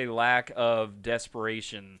probably a lack of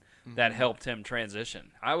desperation that helped him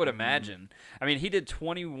transition. I would imagine. I mean, he did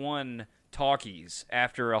 21 talkies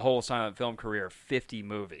after a whole silent film career, 50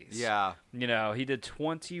 movies. Yeah. He did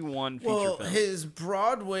 21 feature Well, films. his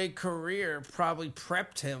Broadway career probably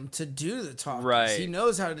prepped him to do the talkies. Right. He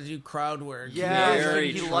knows how to do crowd work. Yeah,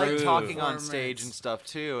 Very he true. liked talking on Performance. stage and stuff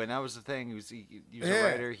too, and that was the thing. He was Yeah. a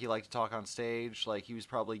writer. He liked to talk on stage. Like he was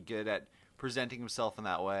probably good at presenting himself in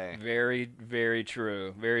that way. Very, very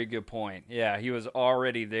true. Very good point. Yeah, he was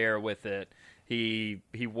already there with it. He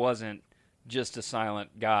wasn't just a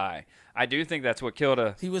silent guy. I do think that's what killed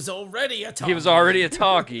He was already a talkie. He was already a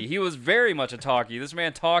talkie. He was very much a talkie. This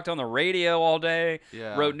man talked on the radio all day,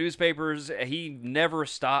 Yeah. wrote newspapers. He never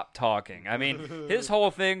stopped talking. I mean, his whole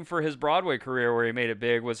thing for his Broadway career where he made it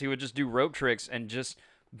big was he would just do rope tricks and just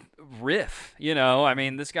riff. I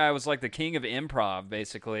mean, this guy was like the king of improv,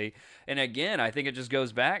 basically. And again, I think it just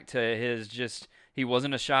goes back to he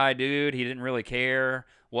wasn't a shy dude. He didn't really care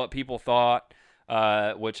what people thought,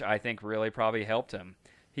 which I think really probably helped him.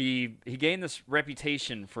 He gained this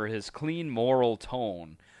reputation for his clean moral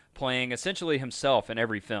tone, playing essentially himself in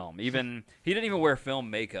every film. He didn't even wear film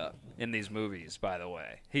makeup in these movies, by the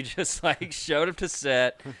way. He just like showed up to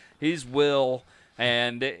set. He's Will,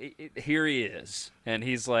 and here he is, and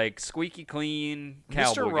he's like squeaky clean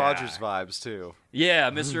cowboy Mr. guy. Rogers vibes too. Yeah,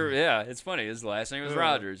 Mr. Yeah, it's funny. His last name was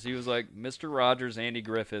Rogers. He was like Mr. Rogers, Andy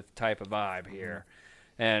Griffith type of vibe here.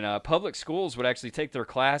 And public schools would actually take their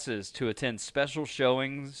classes to attend special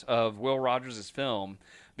showings of Will Rogers' film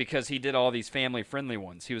because he did all these family-friendly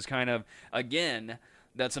ones. He was kind of, again,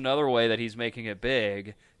 that's another way that he's making it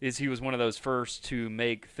big, is he was one of those first to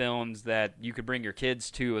make films that you could bring your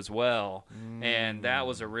kids to as well. And that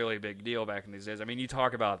was a really big deal back in these days. I mean, you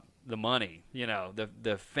talk about the money,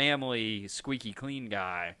 the family squeaky clean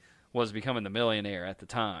guy was becoming the millionaire at the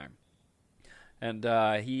time. And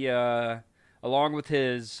he... along with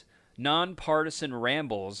his nonpartisan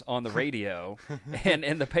rambles on the radio and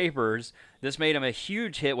in the papers, this made him a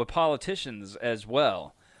huge hit with politicians as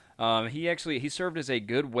well. He served as a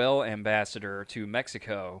goodwill ambassador to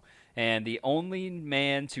Mexico and the only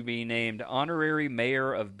man to be named honorary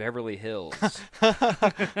mayor of Beverly Hills.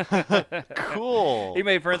 Cool. He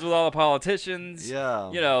made friends with all the politicians.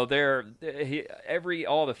 Yeah.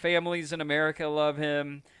 All the families in America love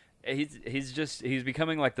him. He's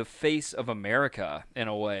becoming like the face of America in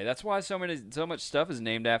a way. That's why so much stuff is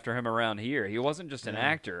named after him around here. He wasn't just an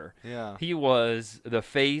actor. Yeah. He was the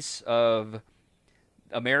face of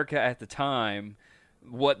America at the time,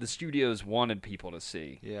 what the studios wanted people to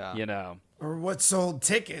see. Yeah. Or what sold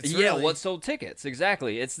tickets, Yeah, really. what sold tickets,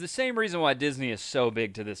 exactly. It's the same reason why Disney is so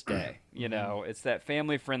big to this day. It's that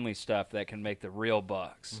family-friendly stuff that can make the real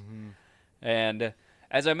bucks. And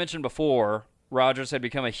as I mentioned before, Rogers had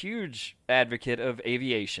become a huge advocate of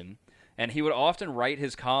aviation, And he would often write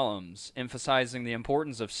his columns emphasizing the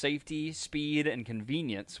importance of safety, speed, and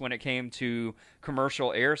convenience when it came to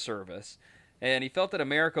commercial air service. And he felt that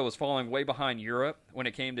America was falling way behind Europe when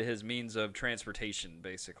it came to his means of transportation,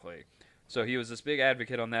 basically. So he was this big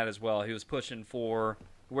advocate on that as well. He was pushing for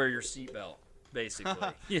wear your seatbelt, basically.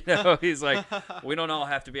 He's like, we don't all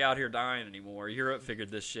have to be out here dying anymore. Europe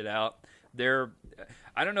figured this shit out.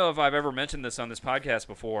 I don't know if I've ever mentioned this on this podcast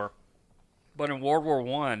before, but in World War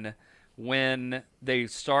I, when they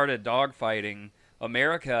started dogfighting,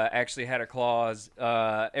 America actually had a clause.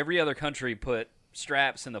 Every other country put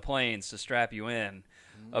straps in the planes to strap you in.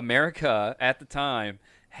 America, at the time,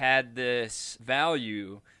 had this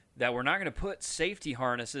value that we're not going to put safety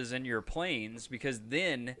harnesses in your planes because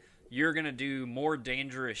then you're going to do more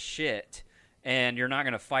dangerous shit and you're not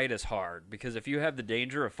going to fight as hard. Because if you have the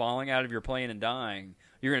danger of falling out of your plane and dying,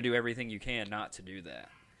 you're going to do everything you can not to do that.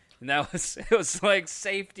 And it was like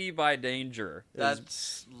safety by danger.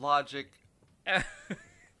 That's logic.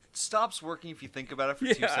 Stops working if you think about it for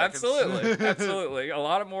 2 seconds. Absolutely. Absolutely. A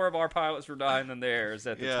lot more of our pilots were dying than theirs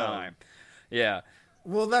at the time. Yeah.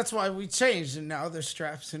 Well, that's why we changed, and now there's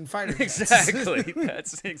straps in fighter jets. Exactly.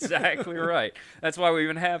 That's exactly right. That's why we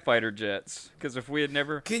even have fighter jets. Because if we had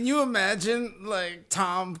never... Can you imagine, like,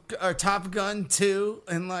 Top Gun 2,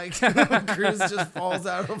 and, like, Cruise just falls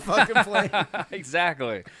out of a fucking plane?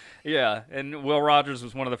 Exactly. Yeah, and Will Rogers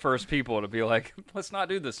was one of the first people to be like, let's not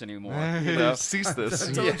do this anymore. Cease this.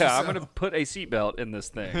 Yeah, I'm going to put a seatbelt in this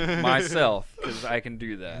thing myself, because I can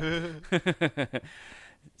do that.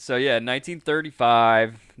 So, yeah,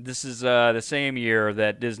 1935, this is the same year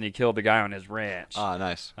that Disney killed the guy on his ranch. Ah,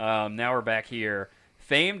 nice. Now we're back here.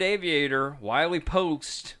 Famed aviator Wiley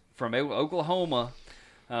Post from Oklahoma.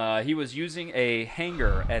 He was using a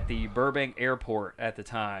hangar at the Burbank Airport at the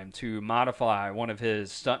time to modify one of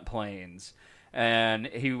his stunt planes. And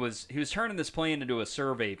he was turning this plane into a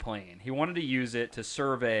survey plane. He wanted to use it to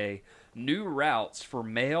survey new routes for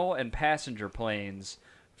mail and passenger planes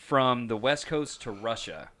from the West Coast to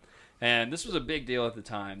Russia. And this was a big deal at the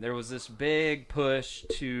time. There was this big push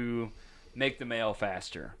to make the mail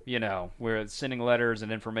faster, where sending letters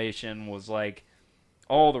and information was like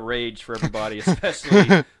all the rage for everybody,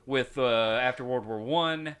 especially with after World War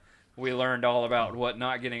I. We learned all about what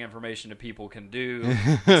not getting information to people can do.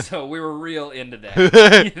 So we were real into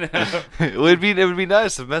that. It would be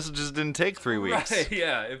nice if messages didn't take 3 weeks. Right,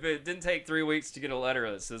 yeah. If it didn't take 3 weeks to get a letter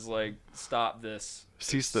that says like, stop this.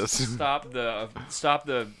 Cease this. Stop the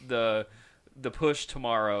push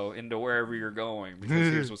tomorrow into wherever you're going, because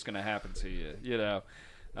here's what's going to happen to you.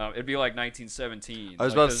 It'd be like 1917. I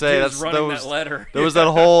was about to say that letter. There was the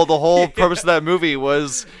whole purpose of that movie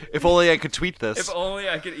was if only I could tweet this. If only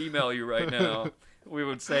I could email you right now, we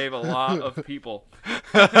would save a lot of people.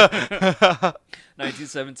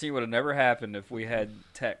 1917 would have never happened if we had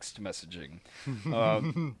text messaging.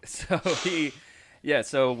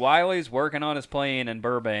 So Wiley's working on his plane in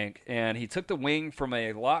Burbank, and he took the wing from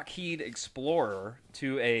a Lockheed Explorer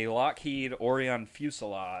to a Lockheed Orion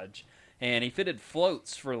fuselage, and he fitted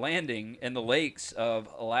floats for landing in the lakes of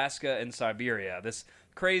Alaska and Siberia. This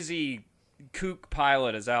crazy kook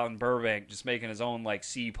pilot is out in Burbank just making his own, like,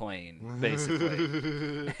 seaplane,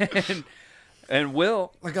 basically. and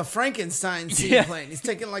Will... Like a Frankenstein seaplane. He's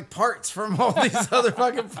taking, like, parts from all these other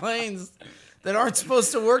fucking planes that aren't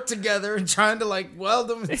supposed to work together and trying to, like, weld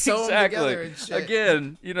them and sew them together and shit.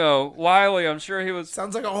 Again, Wiley, I'm sure he was...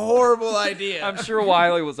 Sounds like a horrible idea. I'm sure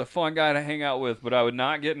Wiley was a fun guy to hang out with, but I would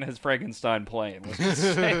not get in his Frankenstein plane. Let's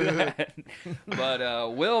just say that.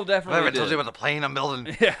 But Will definitely I told you about the plane I'm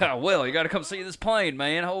building. Yeah, Will, you got to come see this plane,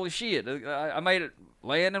 man. Holy shit. I made it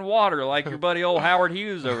land in water like your buddy old Howard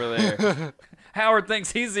Hughes over there. Howard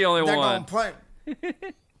thinks he's the only one.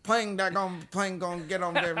 Plane gonna get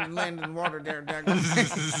on there and land in the water there.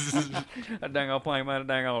 That dang old plane, man.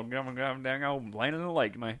 Dang old land in the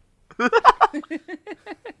lake, man.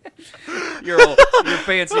 Your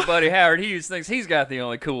fancy buddy Howard Hughes thinks he's got the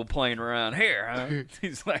only cool plane around here. Huh?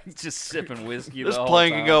 He's like just sipping whiskey. This the whole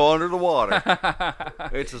plane time. can go under the water.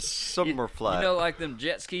 It's a summer flight. Like them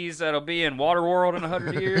jet skis that'll be in Waterworld in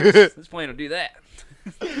 100 years? This plane will do that.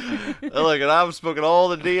 Look, and I'm smoking all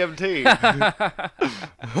the DMT.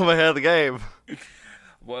 I'm ahead of the game.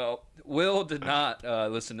 Well, Will did not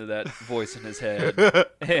listen to that voice in his head.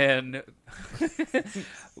 And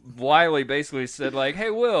Wiley basically said, like, hey,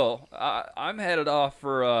 Will, I'm headed off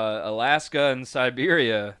for Alaska and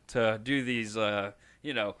Siberia to do these,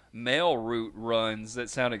 mail route runs that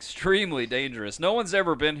sound extremely dangerous. No one's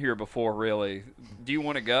ever been here before, really. Do you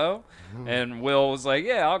want to go? And Will was like,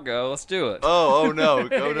 yeah, I'll go. Let's do it. Oh no.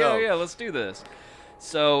 Oh, no. Yeah, let's do this.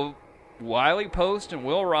 So Wiley Post and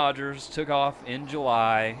Will Rogers took off in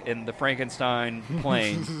July in the Frankenstein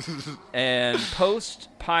plane, and Post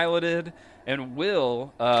piloted, and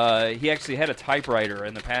Will, he actually had a typewriter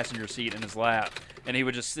in the passenger seat in his lap, and he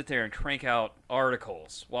would just sit there and crank out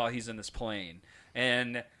articles while he's in this plane.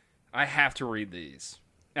 And I have to read these.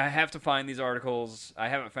 I have to find these articles. I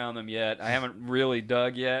haven't found them yet. I haven't really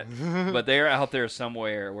dug yet, but they're out there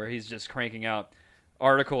somewhere where he's just cranking out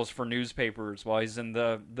articles for newspapers while he's in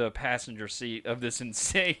the passenger seat of this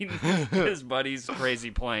insane his buddy's crazy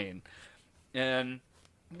plane. And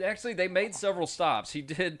actually they made several stops. He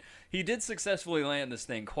did successfully land this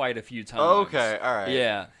thing quite a few times. Okay, all right.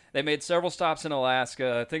 Yeah. They made several stops in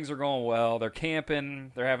Alaska. Things are going well. They're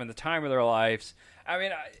camping. They're having the time of their lives. I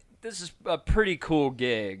mean, this is a pretty cool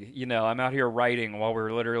gig. You know, I'm out here writing while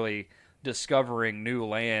we're literally discovering new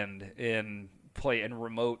land in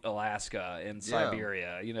remote Alaska and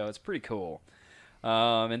Siberia. You know, it's pretty cool.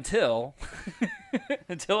 Until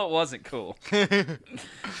it wasn't cool.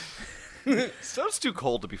 Sounds too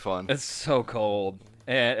cold to be fun. It's so cold.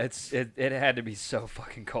 And it had to be so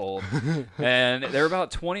fucking cold. And they're about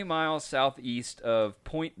 20 miles southeast of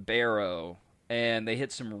Point Barrow, and they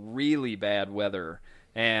hit some really bad weather.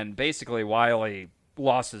 And basically Wiley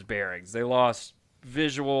lost his bearings. They lost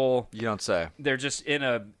visual. You don't say. They're just in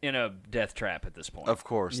a death trap at this point. Of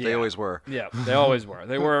course, they always were. Yeah, they always were.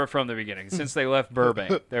 They were from the beginning. Since they left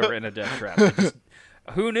Burbank, they were in a death trap.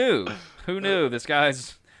 Who knew? Who knew this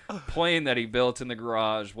guy's plane that he built in the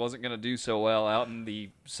garage wasn't going to do so well out in the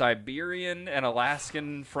Siberian and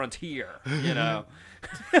Alaskan frontier, you know?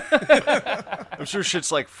 I'm sure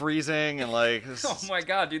shit's like freezing and like. Oh my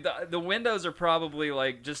god, dude! The windows are probably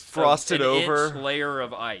like just frosted an over inch layer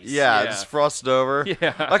of ice. Yeah, just frosted over.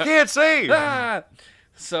 Yeah, I can't see.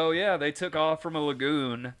 So yeah, they took off from a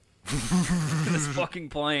lagoon. This fucking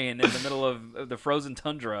plane in the middle of the frozen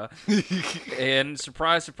tundra, and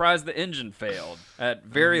surprise, surprise, the engine failed at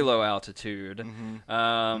very low altitude.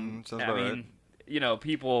 I mean, you know,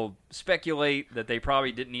 people speculate that they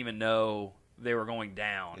probably didn't even know they were going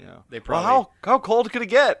down. Yeah. They probably. Well, how cold could it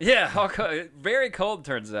get? Yeah, very cold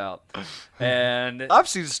turns out. And I've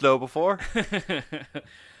seen snow before.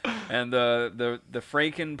 And the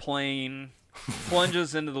Franken plane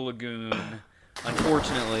plunges into the lagoon,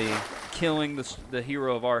 unfortunately killing the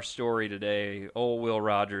hero of our story today, old Will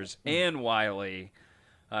Rogers, and Wiley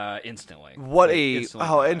instantly.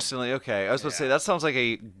 Instantly. Okay, I was about to say that sounds like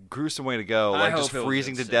a gruesome way to go, like just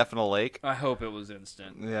freezing to death in a lake. I hope it was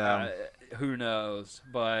instant. Yeah. Who knows?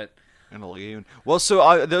 But in a lagoon. Well,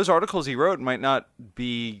 so those articles he wrote might not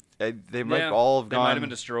be. They might all have gone. They might have been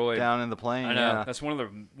destroyed down in the plane. I know. Yeah. That's one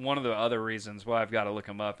of the other reasons why I've got to look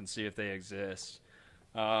them up and see if they exist.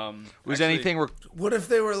 Anything? What if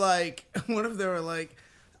they were like? What if they were like?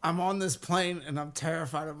 I'm on this plane and I'm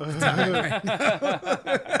terrified of my time right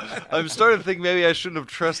now. I'm starting to think maybe I shouldn't have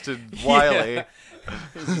trusted Wiley. Yeah.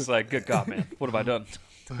 It's just like, good God, man, what have I done?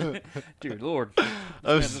 Dear Lord,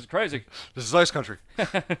 this is crazy. This is ice country.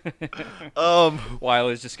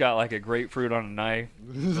 Wiley's just got like a grapefruit on a knife.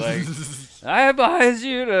 Like, I advise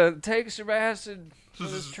you to take some acid for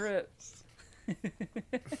this trip.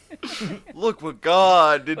 Look what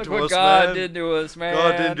God did to us, man. God did to us, man.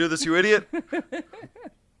 God didn't do this, you idiot.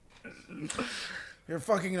 You're a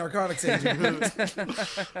fucking narcotics agent.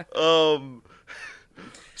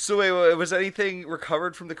 So wait, was anything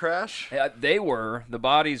recovered from the crash? The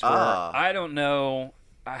bodies were. I don't know.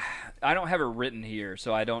 I don't have it written here,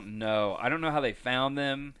 so I don't know. I don't know how they found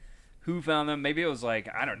them, who found them. Maybe it was like,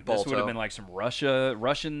 I don't know. This would have been like some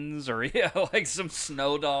Russians or like some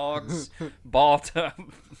snow dogs. Balta.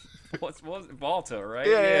 What was it? Balta, right?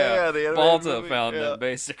 Yeah. Balta found them,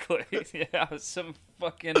 basically. Yeah, some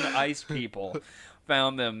fucking ice people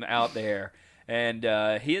found them out there. And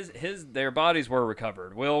their bodies were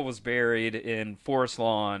recovered. Will was buried in Forest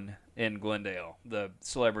Lawn in Glendale, the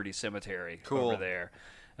celebrity cemetery over there.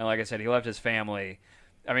 And like I said, he left his family.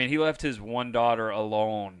 I mean, he left his one daughter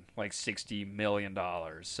alone, like $60 million.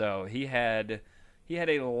 So he had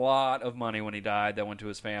a lot of money when he died that went to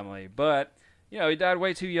his family. But, you know, he died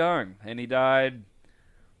way too young. And he died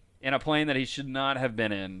in a plane that he should not have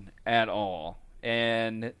been in at all.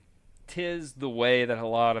 And 'tis the way that a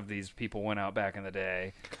lot of these people went out back in the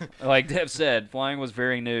day. Like Dev said, flying was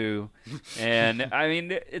very new. And, I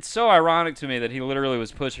mean, it's so ironic to me that he literally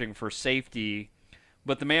was pushing for safety,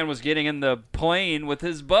 but the man was getting in the plane with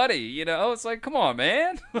his buddy. You know, it's like, come on,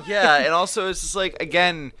 man. Yeah, and also it's just like,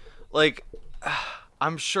 again, like,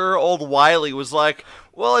 I'm sure old Wiley was like,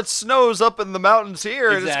 well, it snows up in the mountains here,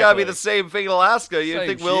 and it's got to be the same thing in Alaska. You'd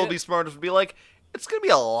think Will would be smart enough to be like, it's gonna be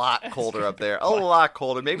a lot colder up there. A lot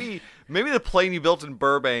colder. Maybe the plane you built in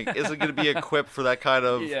Burbank isn't gonna be equipped for that kind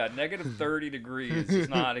of. Yeah, negative 30 degrees is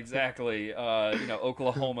not exactly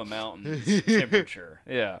Oklahoma mountains temperature.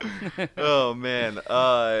 Yeah. Oh man,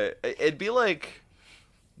 it'd be like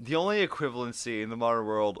the only equivalency in the modern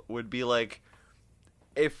world would be like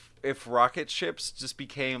if rocket ships just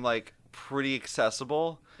became like pretty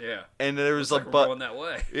accessible. Yeah. And there was Looks like we're going that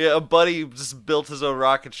way. Yeah, a buddy just built his own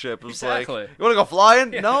rocket ship. It was Exactly. like, you want to go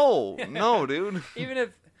flying? Yeah. No, dude. Even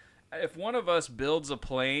if one of us builds a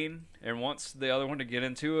plane and wants the other one to get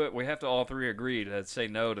into it, we have to all three agree to say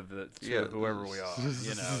no to whoever we are.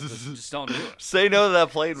 Just don't do it. Say no to that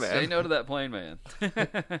plane, man. Say no to that plane, man.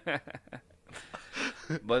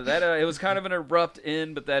 But that it was kind of an abrupt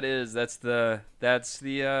end. But that's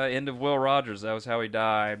the end of Will Rogers. That was how he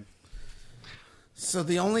died. So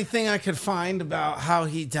the only thing I could find about how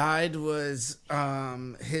he died was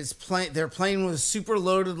his plane. Their plane was super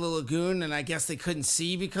low to the lagoon, and I guess they couldn't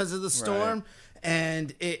see because of the storm. Right.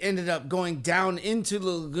 And it ended up going down into the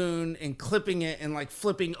lagoon and clipping it and like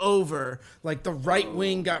flipping over. Like the right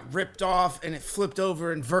wing got ripped off and it flipped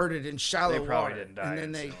over, inverted in shallow water. They probably didn't die.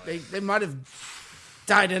 And then they might have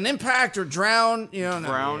died in impact or drowned.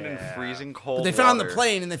 Drowned in freezing cold. But they found water. the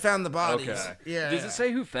plane and they found the bodies. Okay. Yeah. Does it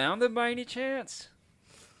say who found them by any chance?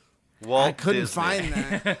 Walt I couldn't Disney. find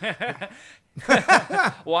that.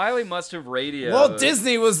 Wiley must have radioed. Walt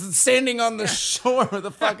Disney was standing on the shore with a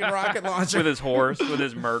fucking rocket launcher. with his horse, with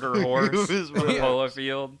his murder horse, His in the horse. polo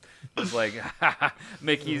field. It's like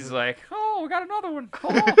Mickey's like, oh, we got another one.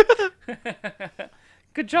 Oh.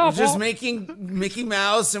 Good job, Just Walt. making Mickey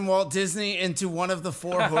Mouse and Walt Disney into one of the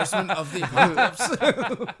four horsemen of the apocalypse.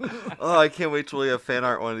 Oh, I can't wait till we have fan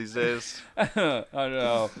art one of these days. I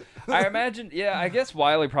know. I imagine, I guess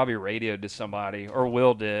Wiley probably radioed to somebody, or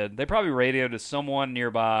Will did. They probably radioed to someone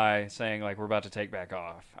nearby saying, like, we're about to take back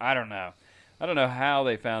off. I don't know. I don't know how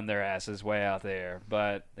they found their asses way out there,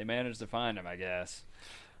 but they managed to find them, I guess.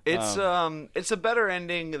 It's a better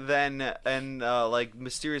ending than like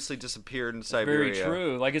mysteriously disappeared in Siberia. Very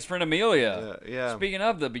true. Like his friend Amelia. Yeah. Speaking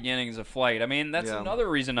of the beginnings of flight, I mean, that's another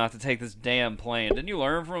reason not to take this damn plane. Didn't you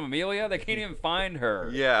learn from Amelia? They can't even find her.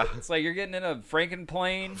 Yeah. It's like you're getting in a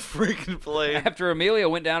Frankenplane. Freaking plane. After Amelia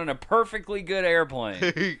went down in a perfectly good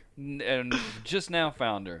airplane. And just now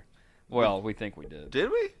found her. Well, we think we did. Did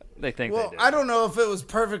we? They think Well, they did. I don't know if it was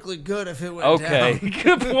perfectly good if it went Okay, down.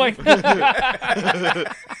 good point.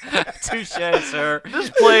 Touche, sir.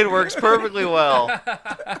 This plane works perfectly well.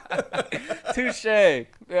 Touche.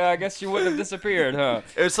 Yeah, I guess you wouldn't have disappeared, huh?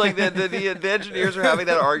 It's like the engineers are having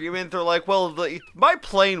that argument. They're like, well, my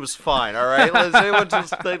plane was fine, all right? Does anyone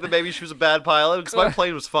just think that maybe she was a bad pilot? Because my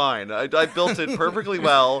plane was fine. I built it perfectly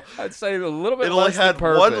well. I'd say a little bit It only less than had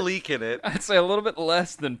perfect. one leak in it. I'd say a little bit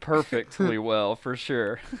less than perfectly well, for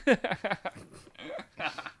sure.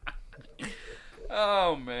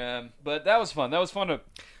 Oh man, but that was fun. That was fun to.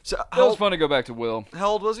 So, That was fun to go back to Will. How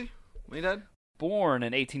old was he when he died? Born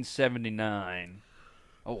in 1879.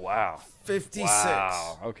 Oh wow. 56.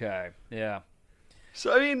 Wow. Okay. Yeah.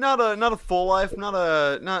 So I mean, not a full life,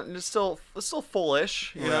 it's still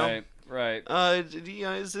fullish, you know. Right.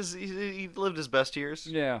 He lived his best years.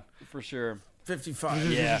 Yeah, for sure.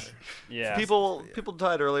 55. Yeah. Yeah. People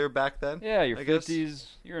died earlier back then. Yeah, your I guess. 50s.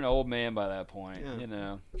 You're an old man by that point. Yeah. You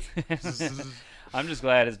know. I'm just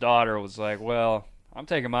glad his daughter was like, well, I'm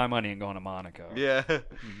taking my money and going to Monaco. Yeah.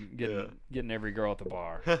 Getting every girl at the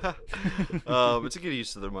bar. It's a good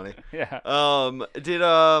use of their money. Yeah. Did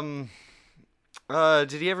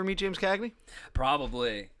he ever meet James Cagney?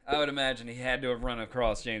 Probably. I would imagine he had to have run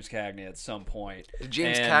across James Cagney at some point. Did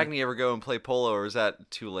James And, Cagney ever go and play polo, or is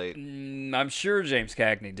that too late? I'm sure James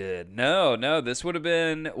Cagney did. No, this would have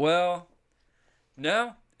been, well,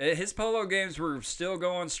 no. His polo games were still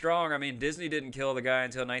going strong. I mean, Disney didn't kill the guy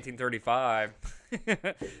until 1935.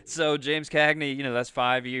 So James Cagney, that's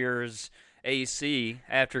 5 years AC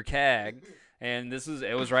after CAG. And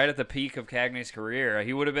it was right at the peak of Cagney's career.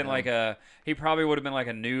 He would have been he probably would have been like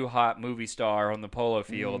a new hot movie star on the polo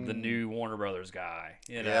field, the new Warner Brothers guy.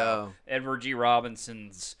 Edward G.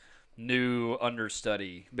 Robinson's new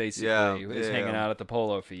understudy, basically, is hanging out at the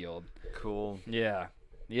polo field. Cool. Yeah.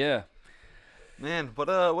 Man, what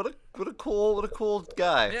a cool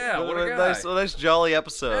guy. Yeah, what a guy. Nice jolly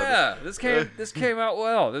episode. Yeah, this came out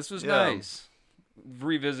well. This was nice.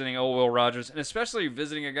 Revisiting old Will Rogers, and especially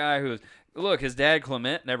visiting a guy who, look, his dad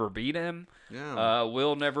Clement never beat him. Yeah.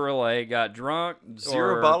 Will never got drunk.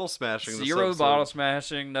 Zero bottle smashing. Zero bottle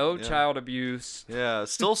smashing. No child abuse. Yeah.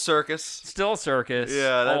 Still circus. Still circus.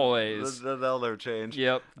 Yeah. Always. That'll never change.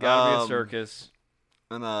 Yep. Gotta be a circus.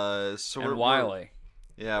 And And Wiley.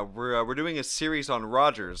 Yeah, we're doing a series on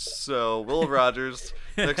Rogers. So Will Rogers.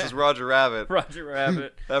 Next is Roger Rabbit. Roger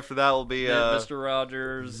Rabbit. After that will be Mr.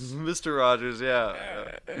 Rogers. Mr. Rogers. Yeah.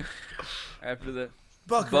 After the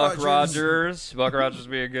Buck Rogers. Buck Rogers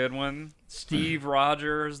would be a good one. Steve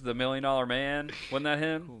Rogers, the $1 Million Man. Wasn't that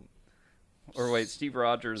him? Or wait, Steve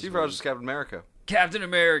Rogers. Steve Rogers, Captain America. Captain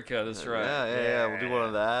America, that's right. Yeah. We'll do one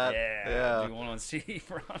of that. Yeah. We'll do one on Steve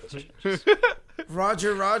Rogers.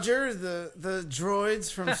 Roger, the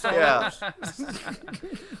droids from Star Wars.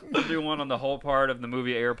 We'll do one on the whole part of the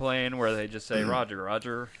movie Airplane where they just say, Roger,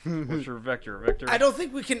 what's your Victor? I don't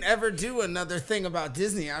think we can ever do another thing about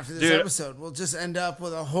Disney after this episode. We'll just end up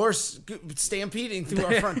with a horse stampeding through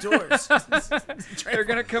our front doors. They're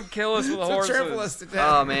going to come kill us with a horse. Trample us to death.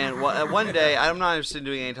 Oh, man. One day, I'm not interested in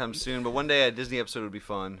doing it anytime soon, but one day a Disney episode would be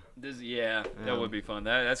fun. Yeah, that would be fun.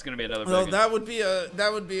 That's going to be another Well, big that would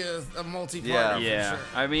be a multi-part. Yeah.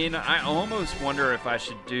 I mean, I almost wonder if I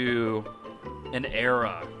should do an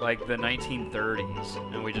era like the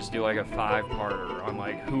 1930s, and we just do like a 5-parter on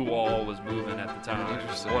like who all was moving at the time,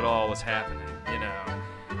 what all was happening. You know,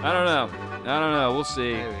 I don't know. We'll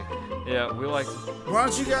see. Maybe. Yeah, we like. Why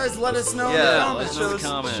don't you guys let us know in the Yeah, comments? let us know in the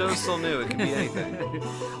comments. Show's still new. It can be anything.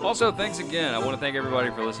 Also, thanks again. I want to thank everybody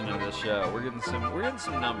for listening to this show. We're getting some numbers.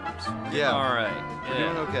 Yeah. All right.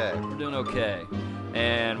 Yeah. We're doing okay.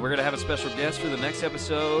 And we're going to have a special guest for the next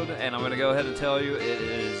episode, and I'm going to go ahead and tell you it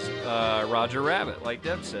is Roger Rabbit, like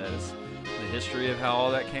Deb says. The history of how all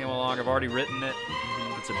that came along. I've already written it.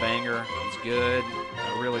 It's a banger. It's good.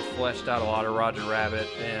 I really fleshed out a lot of Roger Rabbit,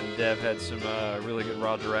 and Deb had some really good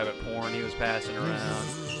Roger Rabbit porn he was passing around.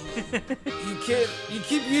 You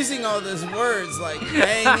keep using all those words like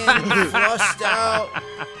banging, flushed out,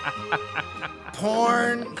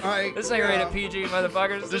 porn. Like, This ain't rated PG,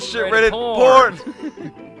 motherfuckers. This is shit rated porn.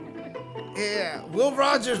 Yeah, Will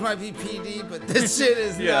Rogers might be PD, but this shit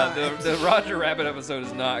is Yeah, not. the Roger Rabbit episode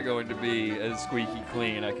is not going to be as squeaky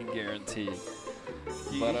clean, I can guarantee.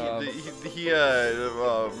 But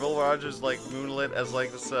Will Rogers like moonlit as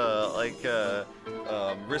like this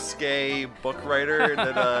risque book writer,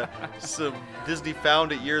 and then some Disney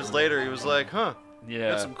found it years later. He was like, "Huh,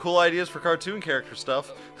 Yeah. got some cool ideas for cartoon character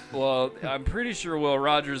stuff." Well, I'm pretty sure Will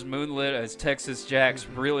Rogers moonlit as Texas Jack's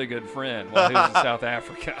really good friend while he was in South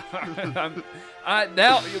Africa.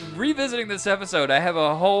 Now, revisiting this episode, I have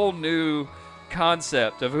a whole new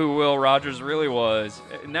concept of who Will Rogers really was.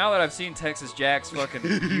 Now that I've seen Texas Jack's fucking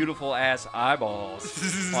beautiful ass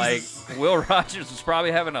eyeballs, like Will Rogers was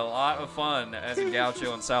probably having a lot of fun as a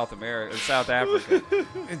gaucho in South Africa.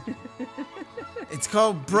 It's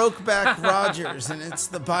called Brokeback Rogers, and it's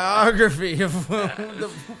the biography of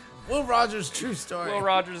Will Rogers' true story. Will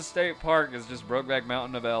Rogers State Park is just Brokeback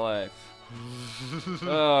Mountain of LA.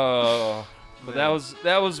 Oh. But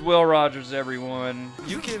that was Will Rogers, everyone.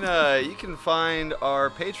 You can find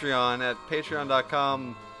our Patreon at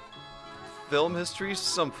patreon.com. Film history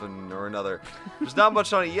something or another. There's not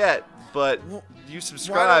much on it yet, but you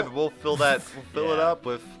subscribe, we'll fill it up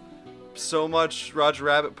with so much Roger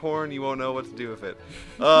Rabbit porn you won't know what to do with it.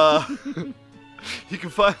 You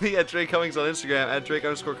can find me at Drake Cummings on Instagram, at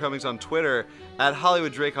Drake_Cummings on Twitter, at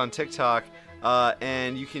Hollywood Drake on TikTok.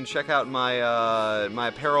 And you can check out my my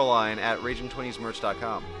apparel line at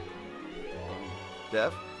raging20smerch.com.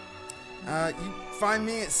 Dev? You find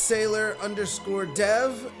me at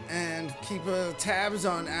Sailor_Dev, and keep tabs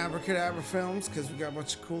on Abracadabra Films because we got a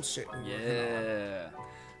bunch of cool shit. Yeah.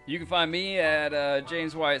 You can find me at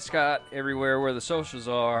James Wyatt Scott everywhere where the socials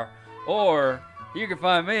are, or you can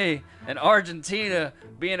find me in Argentina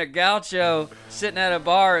being a gaucho sitting at a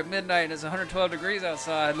bar at midnight and it's 112 degrees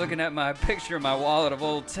outside looking at my picture in my wallet of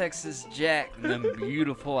old Texas Jack and them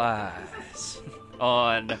beautiful eyes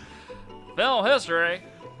on Film History.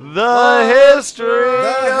 The history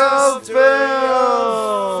of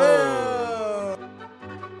film.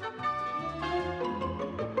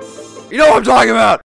 You know what I'm talking about!